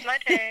now? It's my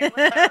turn.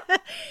 What's up?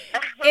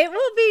 It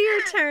will be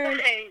your turn.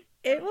 Like,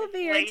 it will be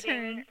your waiting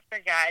turn. for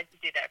God to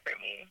do that for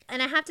me.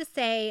 And I have to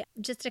say,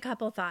 just a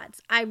couple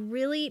thoughts. I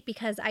really,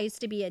 because I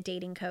used to be a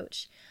dating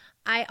coach,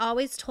 I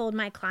always told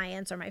my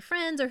clients or my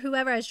friends or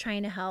whoever I was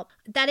trying to help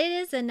that it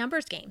is a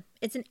numbers game.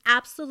 It's an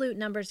absolute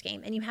numbers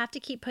game. And you have to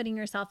keep putting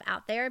yourself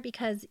out there,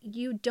 because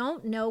you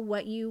don't know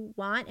what you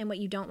want and what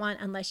you don't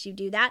want unless you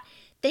do that.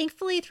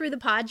 Thankfully, through the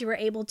pod, you were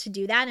able to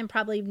do that and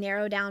probably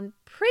narrow down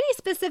pretty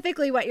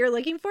specifically what you're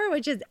looking for,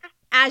 which is,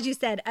 as you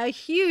said, a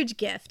huge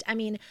gift. I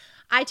mean,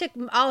 I took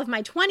all of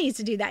my 20s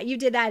to do that. You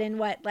did that in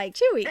what, like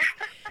 2 weeks?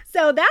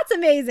 So that's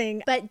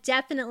amazing. But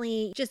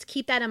definitely just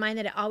keep that in mind,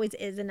 that it always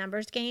is a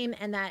numbers game,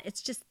 and that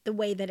it's just the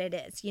way that it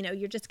is. You know,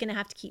 you're just going to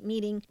have to keep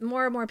meeting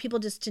more and more people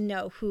just to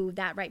know who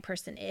that right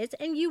person is,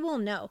 and you will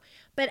know.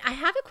 But I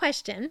have a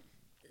question.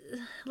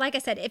 Like I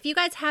said, if you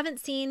guys haven't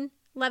seen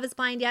Love is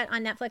Blind yet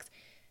on Netflix,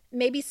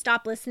 maybe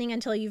stop listening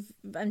until you've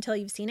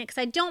seen it, because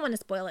I don't want to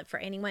spoil it for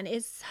anyone.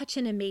 It's such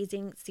an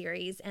amazing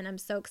series, and I'm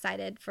so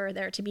excited for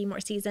there to be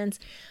more seasons.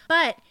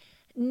 But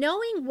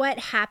knowing what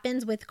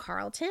happens with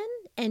Carlton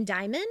and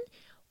Diamond,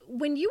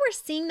 when you were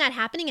seeing that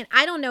happening, and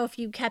I don't know if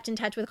you kept in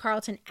touch with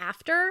Carlton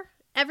after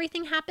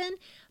everything happened,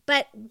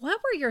 but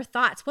what were your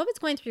thoughts? What was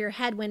going through your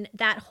head when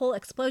that whole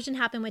explosion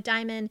happened with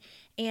Diamond?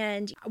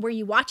 And were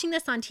you watching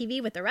this on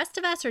TV with the rest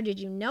of us, or did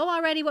you know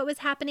already what was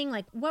happening?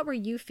 Like, what were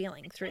you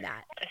feeling through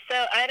that?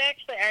 So I'd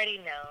actually already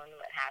known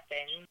what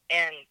happened.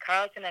 And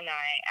Carlton and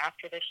I,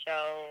 after the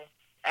show,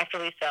 after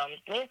we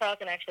filmed, me and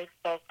Carlton actually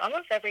spoke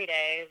almost every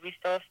day. We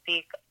still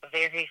speak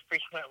very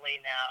frequently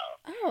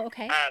now. Oh,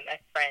 okay. As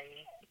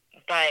friends.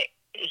 But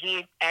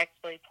he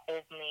actually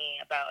told me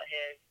about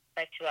his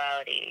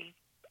sexuality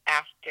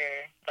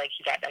after, like,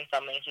 he got done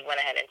filming. He went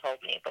ahead and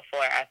told me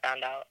before I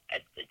found out a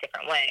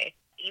different way.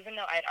 Even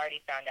though I'd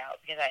already found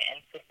out, because I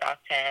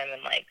Insta-stalked him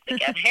and, like,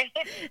 together,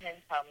 and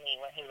tell me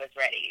when he was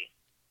ready.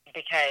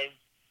 Because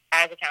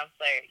as a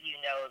counselor, you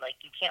know, like,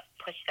 you can't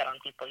push that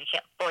on people. You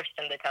can't force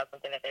them to tell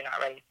something that they're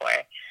not ready for.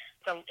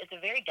 So it's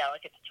a very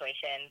delicate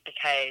situation,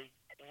 because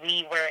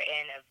we were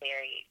in a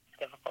very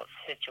difficult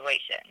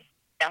situation.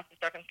 That's a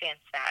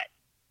circumstance that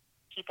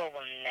people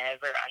will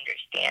never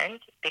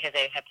understand, because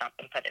they have not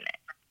been put in it.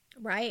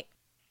 Right.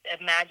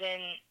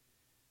 Imagine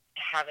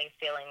having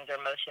feelings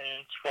or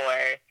emotions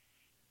for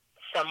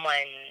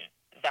someone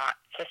that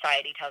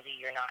society tells you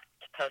you're not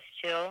supposed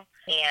to,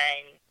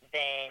 and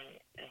then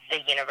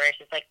the universe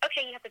is like,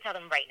 okay, you have to tell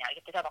them right now.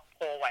 You have to tell the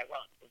whole wide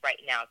world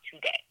right now,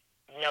 today.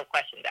 No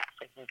questions asked.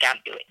 Like, you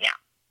got to do it now.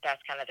 That's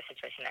kind of the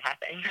situation that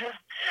happened.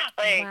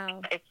 Like,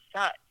 wow. It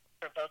sucks.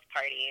 for both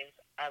parties.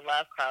 I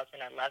love Carlton.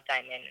 I love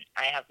Diamond.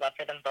 I have love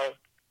for them both.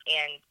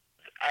 And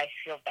I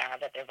feel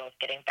bad that they're both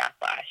getting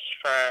backlash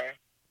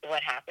for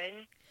what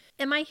happened.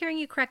 Am I hearing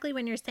you correctly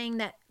when you're saying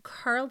that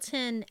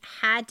Carlton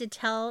had to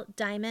tell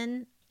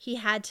Diamond he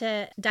had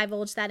to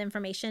divulge that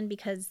information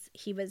because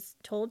he was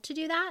told to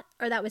do that?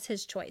 Or that was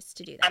his choice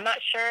to do that? I'm not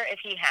sure if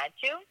he had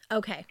to.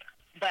 Okay.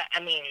 But, I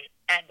mean,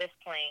 at this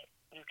point,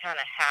 you kind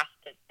of have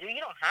to.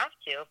 You don't have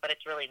to, but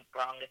it's really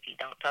wrong if you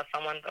don't tell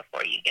someone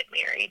before you get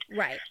married.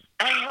 Right.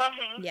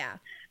 Yeah.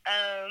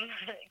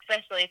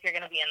 Especially if you're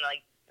going to be in,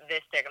 like,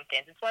 this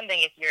circumstance. It's one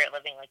thing if you're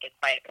living, like, a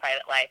quiet,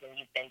 private life and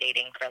you've been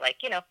dating for, like,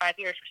 5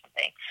 years or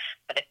something.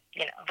 But if,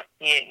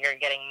 you're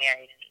getting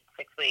married in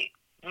 6 weeks,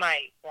 you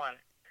might want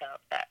to tell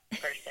that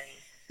person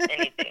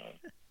anything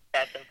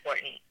that's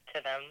important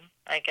to them,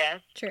 I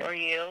guess. True. Or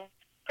you.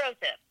 Pro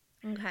tip.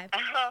 Okay.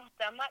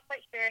 So I'm not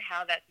quite sure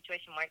how that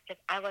situation worked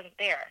because I wasn't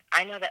there.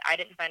 I know that I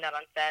didn't find out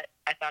on set.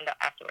 I found out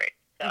afterwards.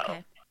 So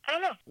Okay. I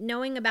don't know.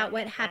 Knowing about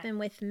what happened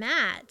with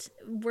Matt,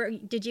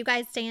 did you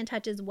guys stay in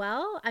touch as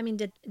well? I mean,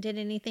 did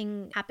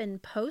anything happen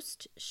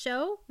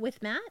post-show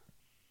with Matt?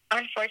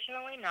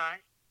 Unfortunately not.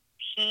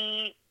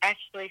 He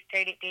actually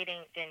started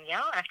dating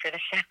Danielle after the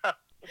show.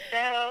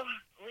 So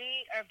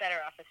we are better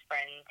off as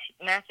friends.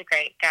 Matt's a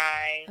great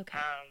guy. Okay.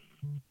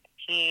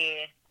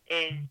 He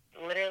is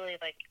literally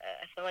like,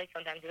 I feel like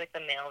sometimes he's like the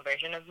male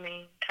version of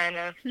me, kind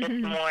of. Just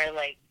more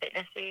like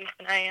fitnessy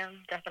than I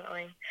am,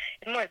 definitely.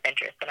 And more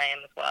adventurous than I am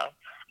as well.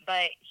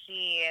 But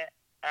he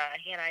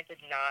and I did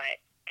not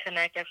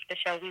connect after the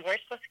show. We were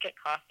supposed to get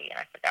coffee, and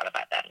I forgot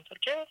about that. And so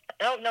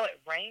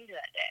it rained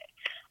that day.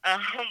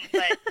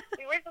 But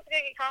we were supposed to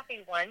get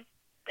coffee once.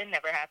 It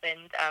never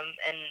happened,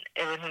 and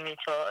it was a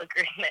mutual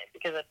agreement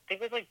because I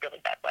think it was like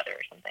really bad weather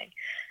or something.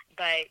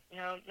 But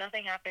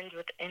nothing happened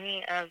with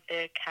any of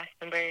the cast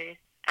members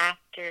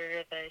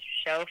after the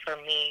show for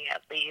me,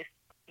 at least.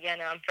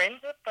 I'm friends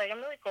with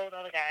I'm really cool with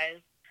all the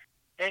guys.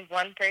 There's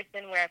one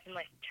person where I've been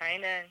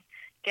trying to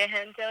get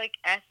him to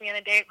ask me on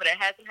a date, but it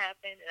hasn't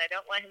happened, and I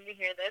don't want him to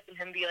hear this and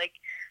him be like,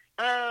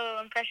 "Oh,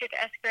 I'm pressured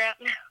to ask her out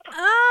now."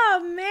 Oh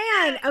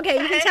man. Okay,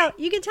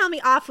 you can tell me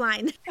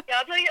offline. Yeah,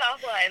 I'll tell you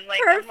offline.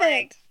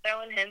 Perfect. I'm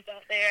throwing hints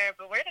out there,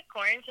 but we're in a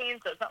quarantine,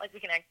 so it's not like we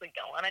can actually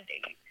go on a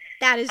date.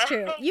 That is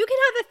true. You can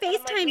have a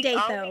FaceTime date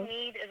though. All we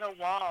need is a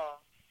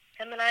wall.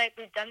 Him and I,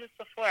 we've done this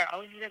before.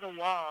 All we need is a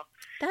wall.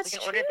 That's we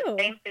can true. order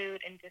the same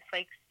food and just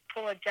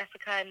pull a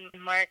Jessica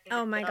and Mark. And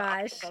oh my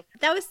gosh,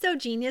 that was so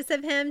genius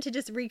of him to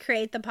just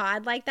recreate the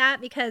pod like that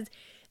because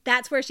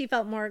that's where she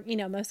felt more,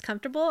 most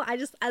comfortable.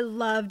 I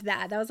loved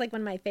that. That was one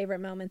of my favorite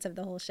moments of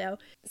the whole show.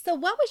 So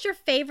what was your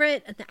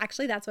favorite,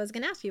 actually that's what I was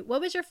going to ask you.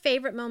 What was your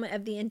favorite moment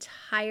of the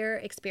entire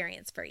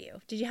experience for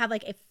you? Did you have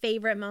a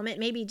favorite moment?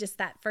 Maybe just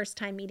that first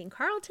time meeting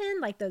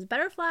Carlton, those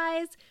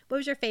butterflies. What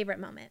was your favorite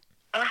moment?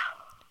 Wow.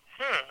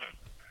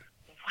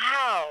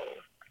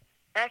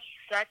 That's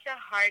such a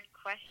hard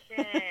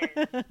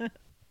question.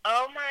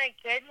 Oh my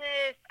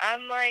goodness.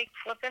 I'm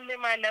flipping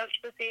through my notes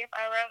to see if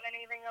I wrote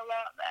anything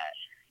about that.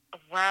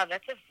 Wow,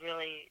 that's a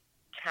really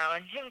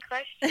challenging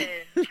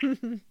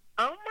question.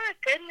 Oh my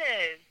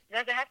goodness.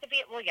 Does it have to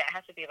be? Well, yeah, it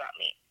has to be about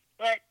me.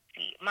 Let's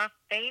see. My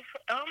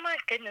favorite. Oh my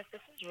goodness,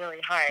 this is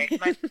really hard.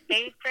 My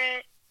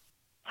favorite.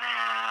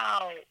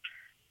 Wow.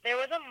 There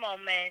was a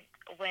moment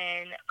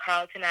when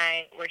Carlton and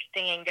I were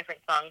singing different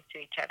songs to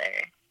each other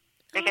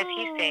because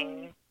he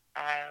sings,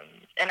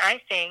 and I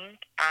sing.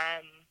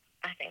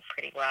 I think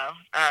pretty well.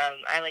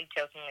 I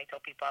jokingly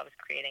told people I was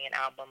creating an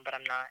album, but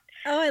I'm not.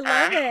 Oh, I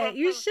love it.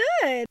 You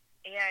should.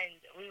 And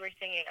we were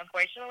singing.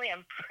 Unfortunately,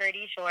 I'm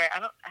pretty sure. I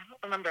don't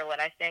remember what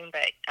I sang,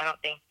 but I don't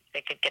think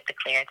they could get the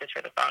clearances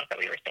for the songs that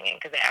we were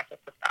singing because they asked us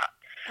to stop.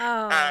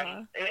 Oh.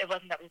 It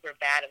wasn't that we were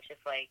bad. It was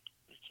just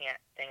you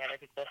can't sing other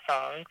people's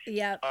songs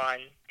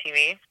on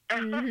TV.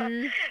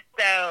 Mm-hmm.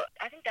 So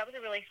I think that was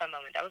a really fun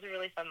moment. That was a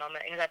really fun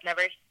moment because I've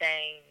never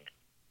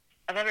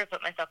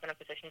put myself in a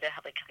position to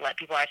let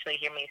people actually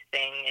hear me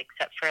sing,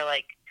 except for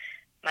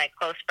my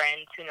close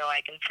friends who know I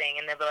can sing,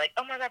 and they'll be like,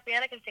 "Oh my God,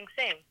 Brianna can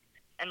sing."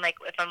 And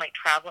if I'm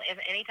traveling,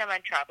 anytime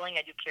I'm traveling,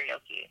 I do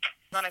karaoke.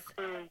 I'm on a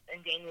cruise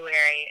in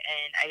January,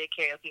 and I did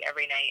karaoke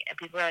every night, and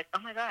people are like, "Oh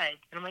my God,"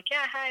 and I'm like,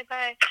 "Yeah, hi,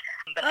 bye."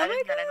 But other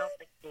than that, I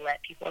don't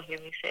let people hear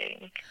me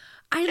sing.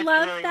 I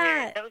love really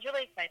that. Weird. That was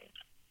really exciting.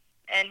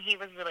 And he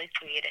was really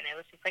sweet, and it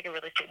was just a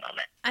really sweet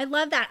moment. I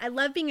love that. I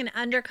love being an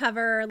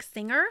undercover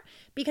singer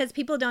because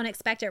people don't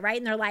expect it, right?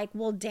 And they're like,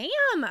 well, damn,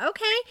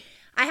 okay.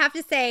 I have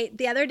to say,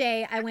 the other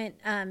day I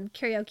went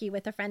karaoke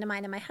with a friend of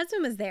mine, and my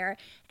husband was there,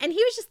 and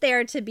he was just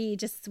there to be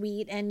just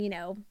sweet and,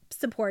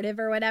 supportive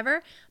or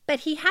whatever.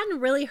 But he hadn't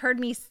really heard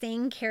me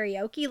sing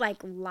karaoke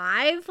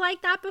live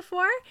like that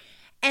before.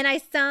 And I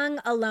sung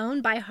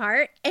Alone by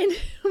Heart, and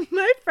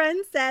my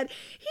friend said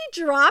he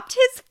dropped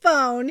his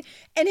phone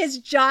and his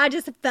jaw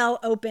just fell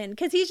open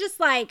because he's just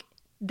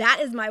that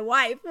is my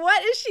wife.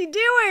 What is she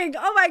doing?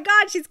 Oh my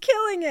God, she's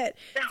killing it.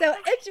 So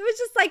it was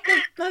just like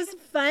the most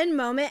fun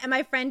moment. And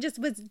my friend just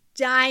was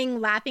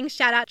dying laughing.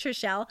 Shout out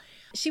Trishelle.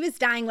 She was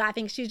dying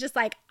laughing. She was just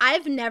like,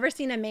 I've never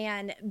seen a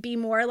man be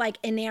more like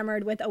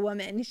enamored with a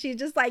woman. She's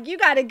just like, you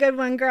got a good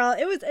one, girl.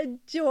 It was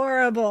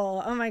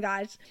adorable. Oh my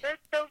gosh.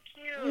 That's so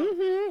cute.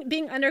 Mm-hmm.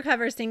 Being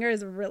undercover singer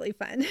is really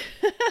fun.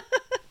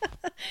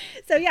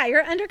 So yeah,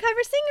 you're an undercover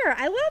singer.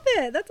 I love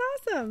it. That's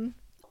awesome.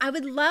 I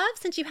would love,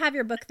 since you have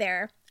your book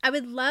there, I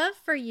would love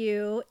for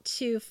you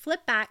to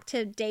flip back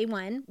to day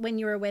one when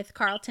you were with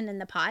Carlton in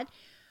the pod.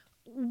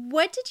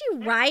 What did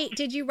you write?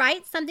 Did you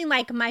write something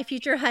like my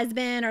future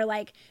husband or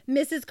like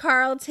Mrs.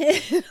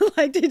 Carlton?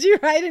 Like, did you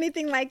write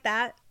anything like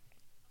that?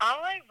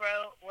 All I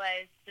wrote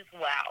was just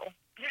wow.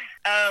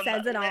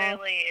 Says it all.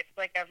 Literally, it's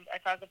like I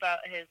talk about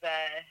his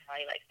how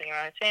he likes being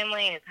around his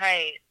family, his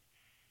height,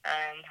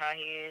 how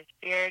he's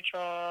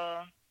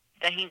spiritual,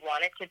 that he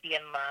wanted to be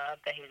in love,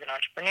 that he's an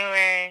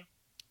entrepreneur,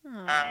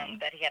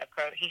 that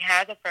he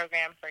has a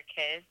program for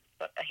kids.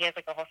 But he has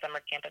like a whole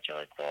summer camp that's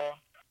really cool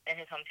in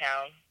his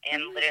hometown,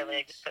 and literally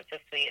I just put so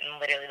sweet,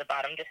 and literally the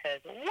bottom just says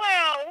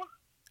wow.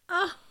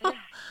 Oh,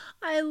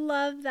 I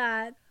love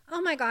that.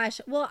 Oh my gosh.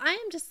 Well, I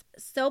am just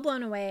so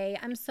blown away.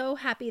 I'm so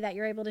happy that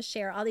you're able to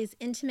share all these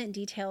intimate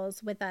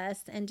details with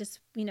us and just,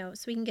 so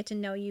we can get to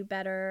know you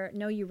better,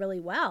 know you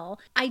really well.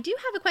 I do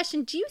have a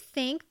question. Do you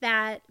think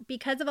that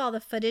because of all the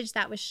footage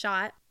that was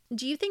shot,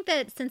 do you think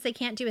that since they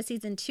can't do a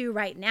season 2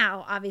 right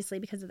now, obviously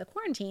because of the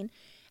quarantine,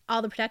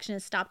 all the production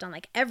is stopped on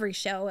like every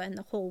show in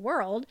the whole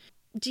world,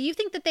 do you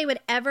think that they would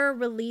ever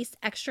release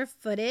extra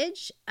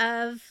footage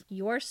of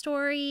your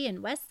story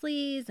and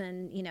Wesley's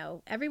and,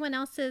 everyone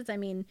else's? I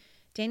mean,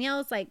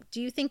 Danielle's like,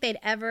 do you think they'd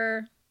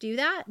ever do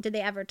that? Did they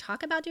ever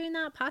talk about doing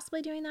that,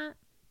 possibly doing that?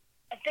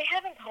 They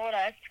haven't told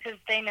us because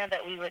they know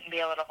that we wouldn't be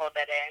able to hold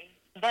that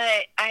in.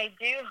 But I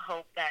do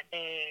hope that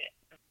they,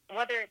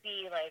 whether it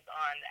be like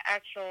on the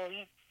actual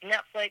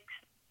Netflix,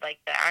 like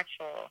the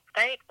actual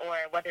site, or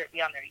whether it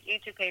be on their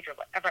YouTube page or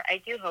whatever,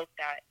 I do hope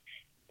that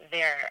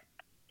there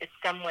is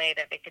some way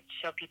that they could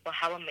show people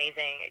how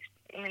amazing,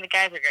 the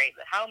guys are great,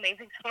 but how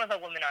amazing some of the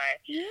women are.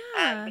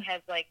 Yeah.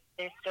 Because, like,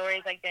 there's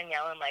stories like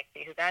Danielle and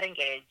Lexi who got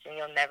engaged, and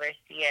you'll never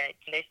see it.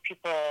 There's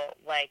people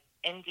like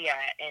India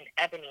and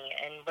Ebony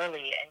and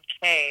Lily and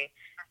Kay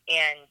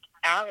and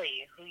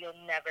Allie who you'll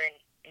never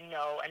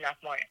know enough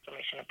more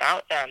information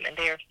about them. And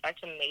they are such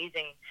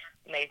amazing,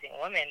 amazing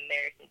women.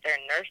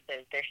 They're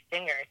nurses, they're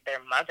singers,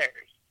 they're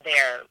mothers,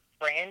 they're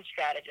brand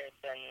strategists,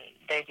 and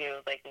they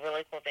do like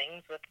really cool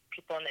things with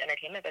people in the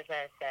entertainment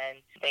business, and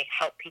they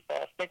help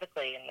people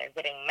physically, and they're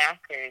getting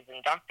masters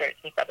and doctorates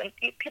and stuff, and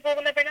people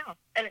will never know.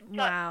 And it's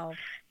wow,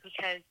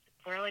 because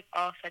we're like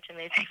all such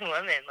amazing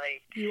women.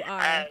 Like, you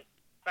are.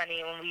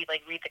 Funny when we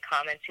like read the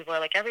comments, people are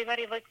like,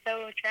 everybody looks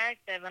so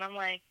attractive, and I'm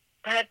like,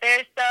 but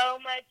there's so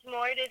much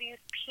more to these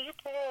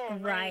people.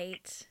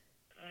 Right.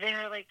 Like,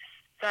 they're like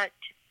such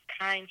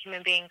kind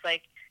human beings.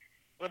 Like,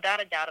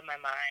 without a doubt in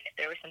my mind, if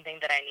there was something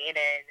that I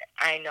needed,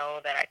 I know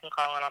that I can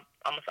call on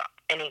almost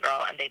any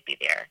girl and they'd be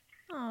there.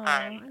 Oh,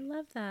 I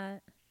love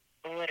that.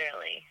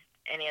 Literally,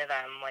 any of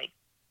them, like,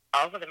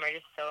 all of them are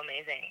just so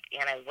amazing.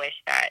 And I wish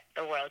that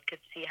the world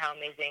could see how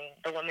amazing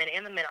the women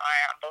and the men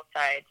are on both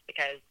sides,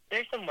 because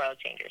there's some world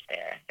changers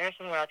there. There's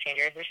some world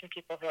changers. There's some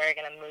people who are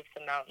going to move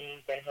some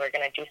mountains and who are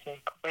going to do some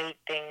great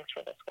things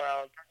for this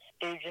world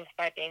through just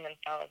by being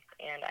themselves.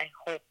 And I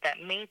hope that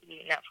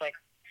maybe Netflix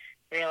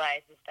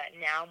realizes that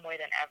now more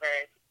than ever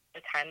is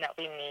the time that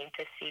we need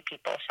to see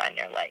people shine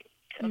their light.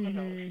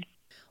 Mm-hmm.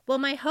 Well,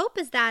 my hope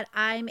is that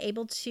I'm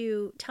able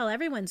to tell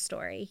everyone's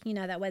story,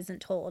 that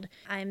wasn't told.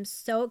 I'm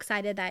so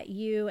excited that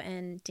you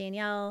and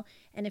Danielle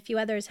and a few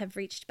others have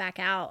reached back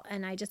out,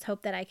 and I just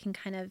hope that I can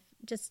kind of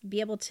just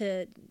be able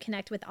to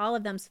connect with all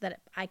of them so that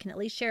I can at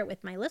least share it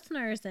with my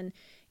listeners, and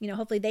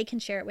hopefully they can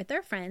share it with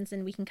their friends,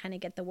 and we can kind of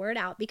get the word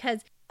out.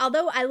 Because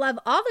although I love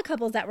all the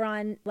couples that were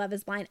on Love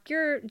is Blind,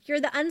 you're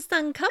the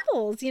unsung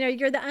couples.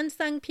 You're the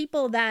unsung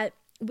people that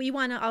we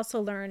want to also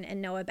learn and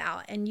know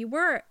about, and you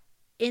were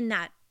in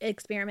that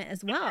experiment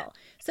as well.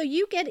 So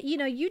you get,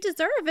 you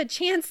deserve a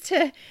chance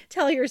to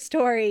tell your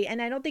story, and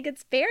I don't think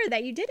it's fair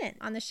that you didn't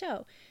on the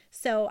show.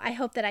 So I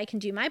hope that I can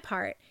do my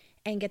part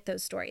and get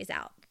those stories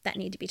out that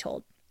need to be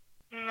told.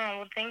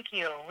 No, thank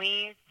you.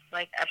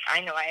 I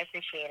know I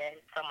appreciate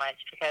it so much,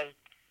 because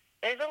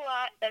there's a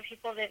lot that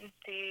people didn't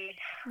see.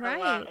 Right.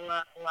 A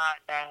lot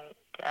that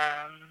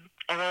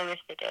I really wish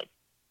they did.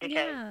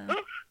 Because,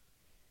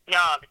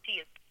 y'all, the tea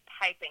is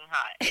piping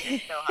hot.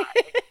 It's so hot.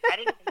 I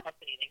didn't even touch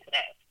anything today.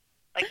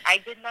 Like, I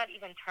did not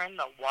even turn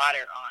the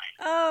water on.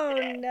 Oh,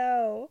 today.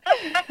 No.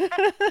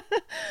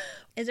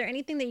 Is there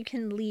anything that you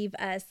can leave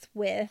us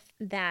with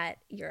that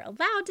you're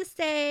allowed to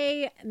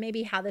say?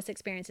 Maybe how this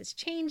experience has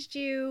changed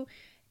you?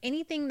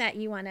 Anything that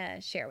you want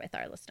to share with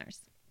our listeners?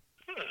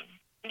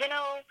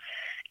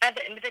 At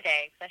the end of the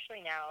day,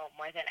 especially now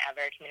more than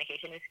ever,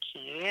 communication is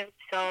key.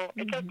 So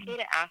it's okay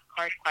to ask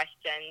hard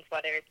questions,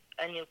 whether it's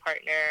a new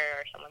partner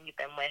or someone you've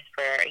been with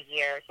for a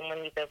year or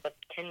someone you've been with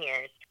 10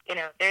 years.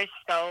 There's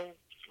so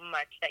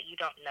much that you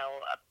don't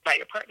know about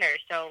your partner.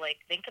 So,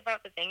 like, think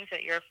about the things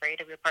that you're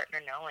afraid of your partner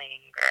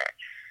knowing, or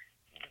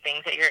the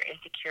things that you're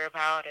insecure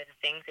about, or the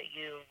things that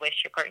you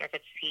wish your partner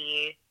could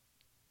see,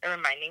 and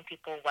reminding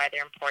people why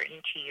they're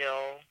important to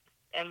you,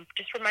 and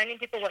just reminding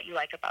people what you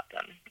like about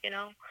them, you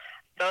know?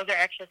 Those are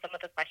actually some of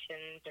the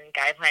questions and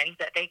guidelines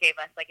that they gave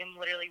us. Like, I'm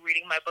literally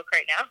reading my book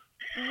right now.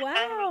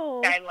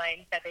 Wow.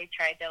 Guidelines that they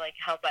tried to, like,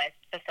 help us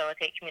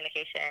facilitate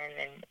communication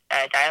and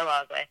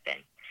dialogue with.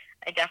 And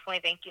I definitely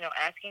think, you know,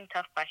 asking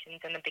tough questions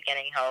in the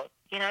beginning helps.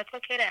 You know, it's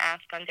okay to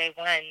ask on day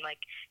one, like,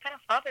 what kind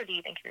of father do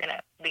you think you're going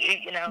to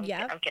be? You know,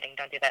 Yep. I'm kidding.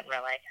 Don't do that in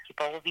real life.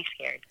 People will be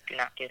scared. Do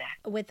not do that.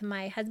 With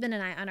my husband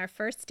and I on our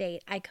first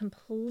date, I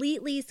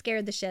completely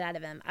scared the shit out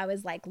of him. I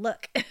was like,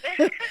 look,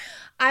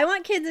 I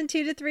want kids in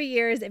 2 to 3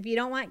 years. If you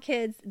don't want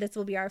kids, this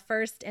will be our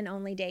first and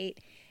only date.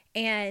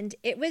 And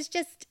it was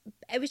just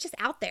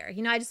out there.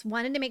 You know, I just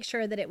wanted to make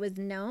sure that it was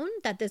known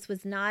that this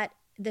was a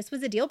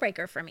deal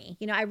breaker for me.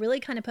 You know, I really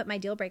kind of put my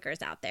deal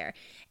breakers out there.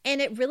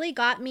 And it really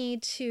got me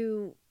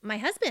to my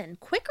husband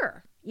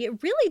quicker.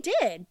 It really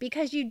did,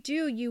 because you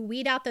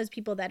weed out those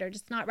people that are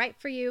just not right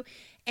for you.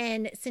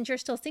 And since you're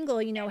still single,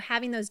 you know,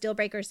 having those deal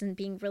breakers and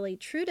being really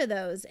true to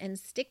those and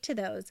stick to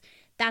those,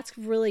 that's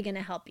really going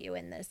to help you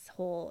in this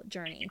whole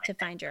journey to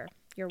find your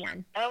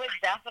one. Oh, it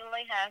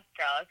definitely has,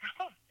 girl.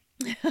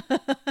 It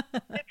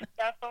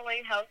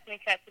definitely helps me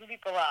cut some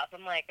people off.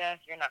 I'm like,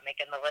 you're not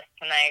making the list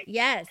tonight.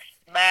 Yes.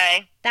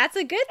 Bye. That's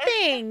a good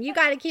thing. You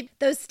got to keep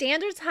those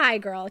standards high,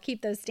 girl.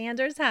 Keep those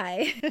standards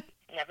high.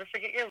 Never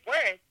forget your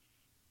words.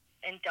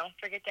 And don't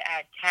forget to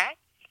add tact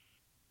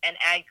and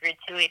add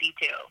gratuity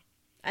too.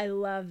 I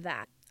love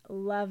that.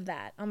 Love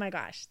that. Oh my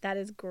gosh. That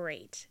is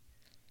great.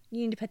 You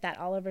need to put that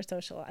all over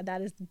social.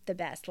 That is the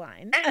best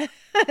line. I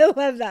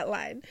love that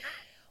line.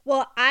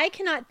 Well, I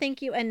cannot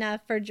thank you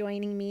enough for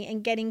joining me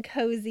and getting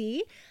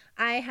cozy.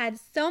 I had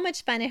so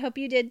much fun. I hope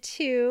you did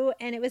too.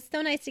 And it was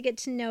so nice to get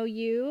to know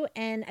you.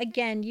 And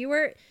again, you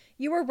were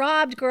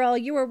robbed, girl.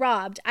 You were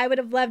robbed. I would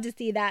have loved to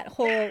see that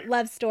whole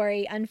love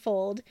story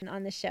unfold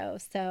on the show.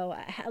 So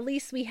at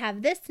least we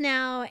have this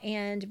now,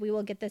 and we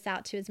will get this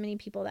out to as many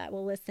people that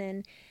will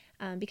listen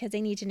because they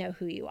need to know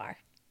who you are.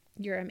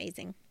 You're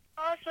amazing.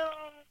 Awesome.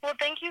 Well,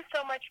 thank you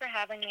so much for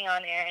having me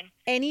on, Erin.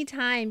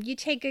 Anytime. You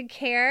take good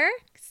care.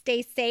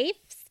 Stay safe.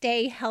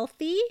 Stay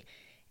healthy.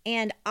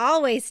 And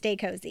always stay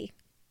cozy.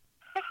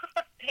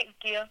 Thank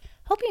you.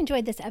 Hope you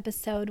enjoyed this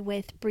episode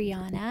with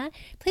Brianna.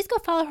 Please go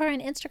follow her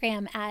on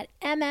Instagram at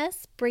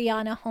MS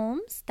Brianna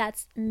Holmes.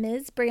 That's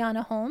Ms.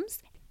 Brianna Holmes.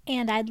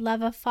 And I'd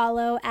love a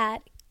follow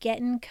at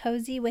Getting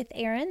Cozy with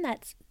Erin.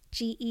 That's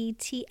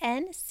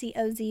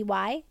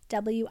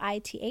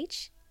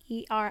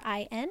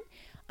GettenCozyWithErin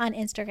on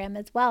Instagram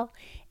as well.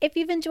 If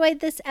you've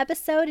enjoyed this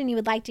episode and you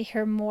would like to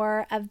hear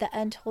more of the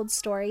untold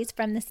stories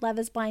from this Love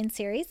is Blind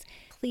series,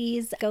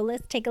 please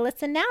take a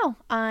listen now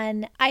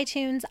on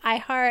iTunes,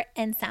 iHeart,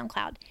 and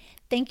SoundCloud.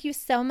 Thank you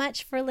so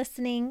much for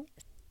listening.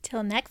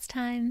 Till next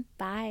time,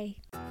 bye.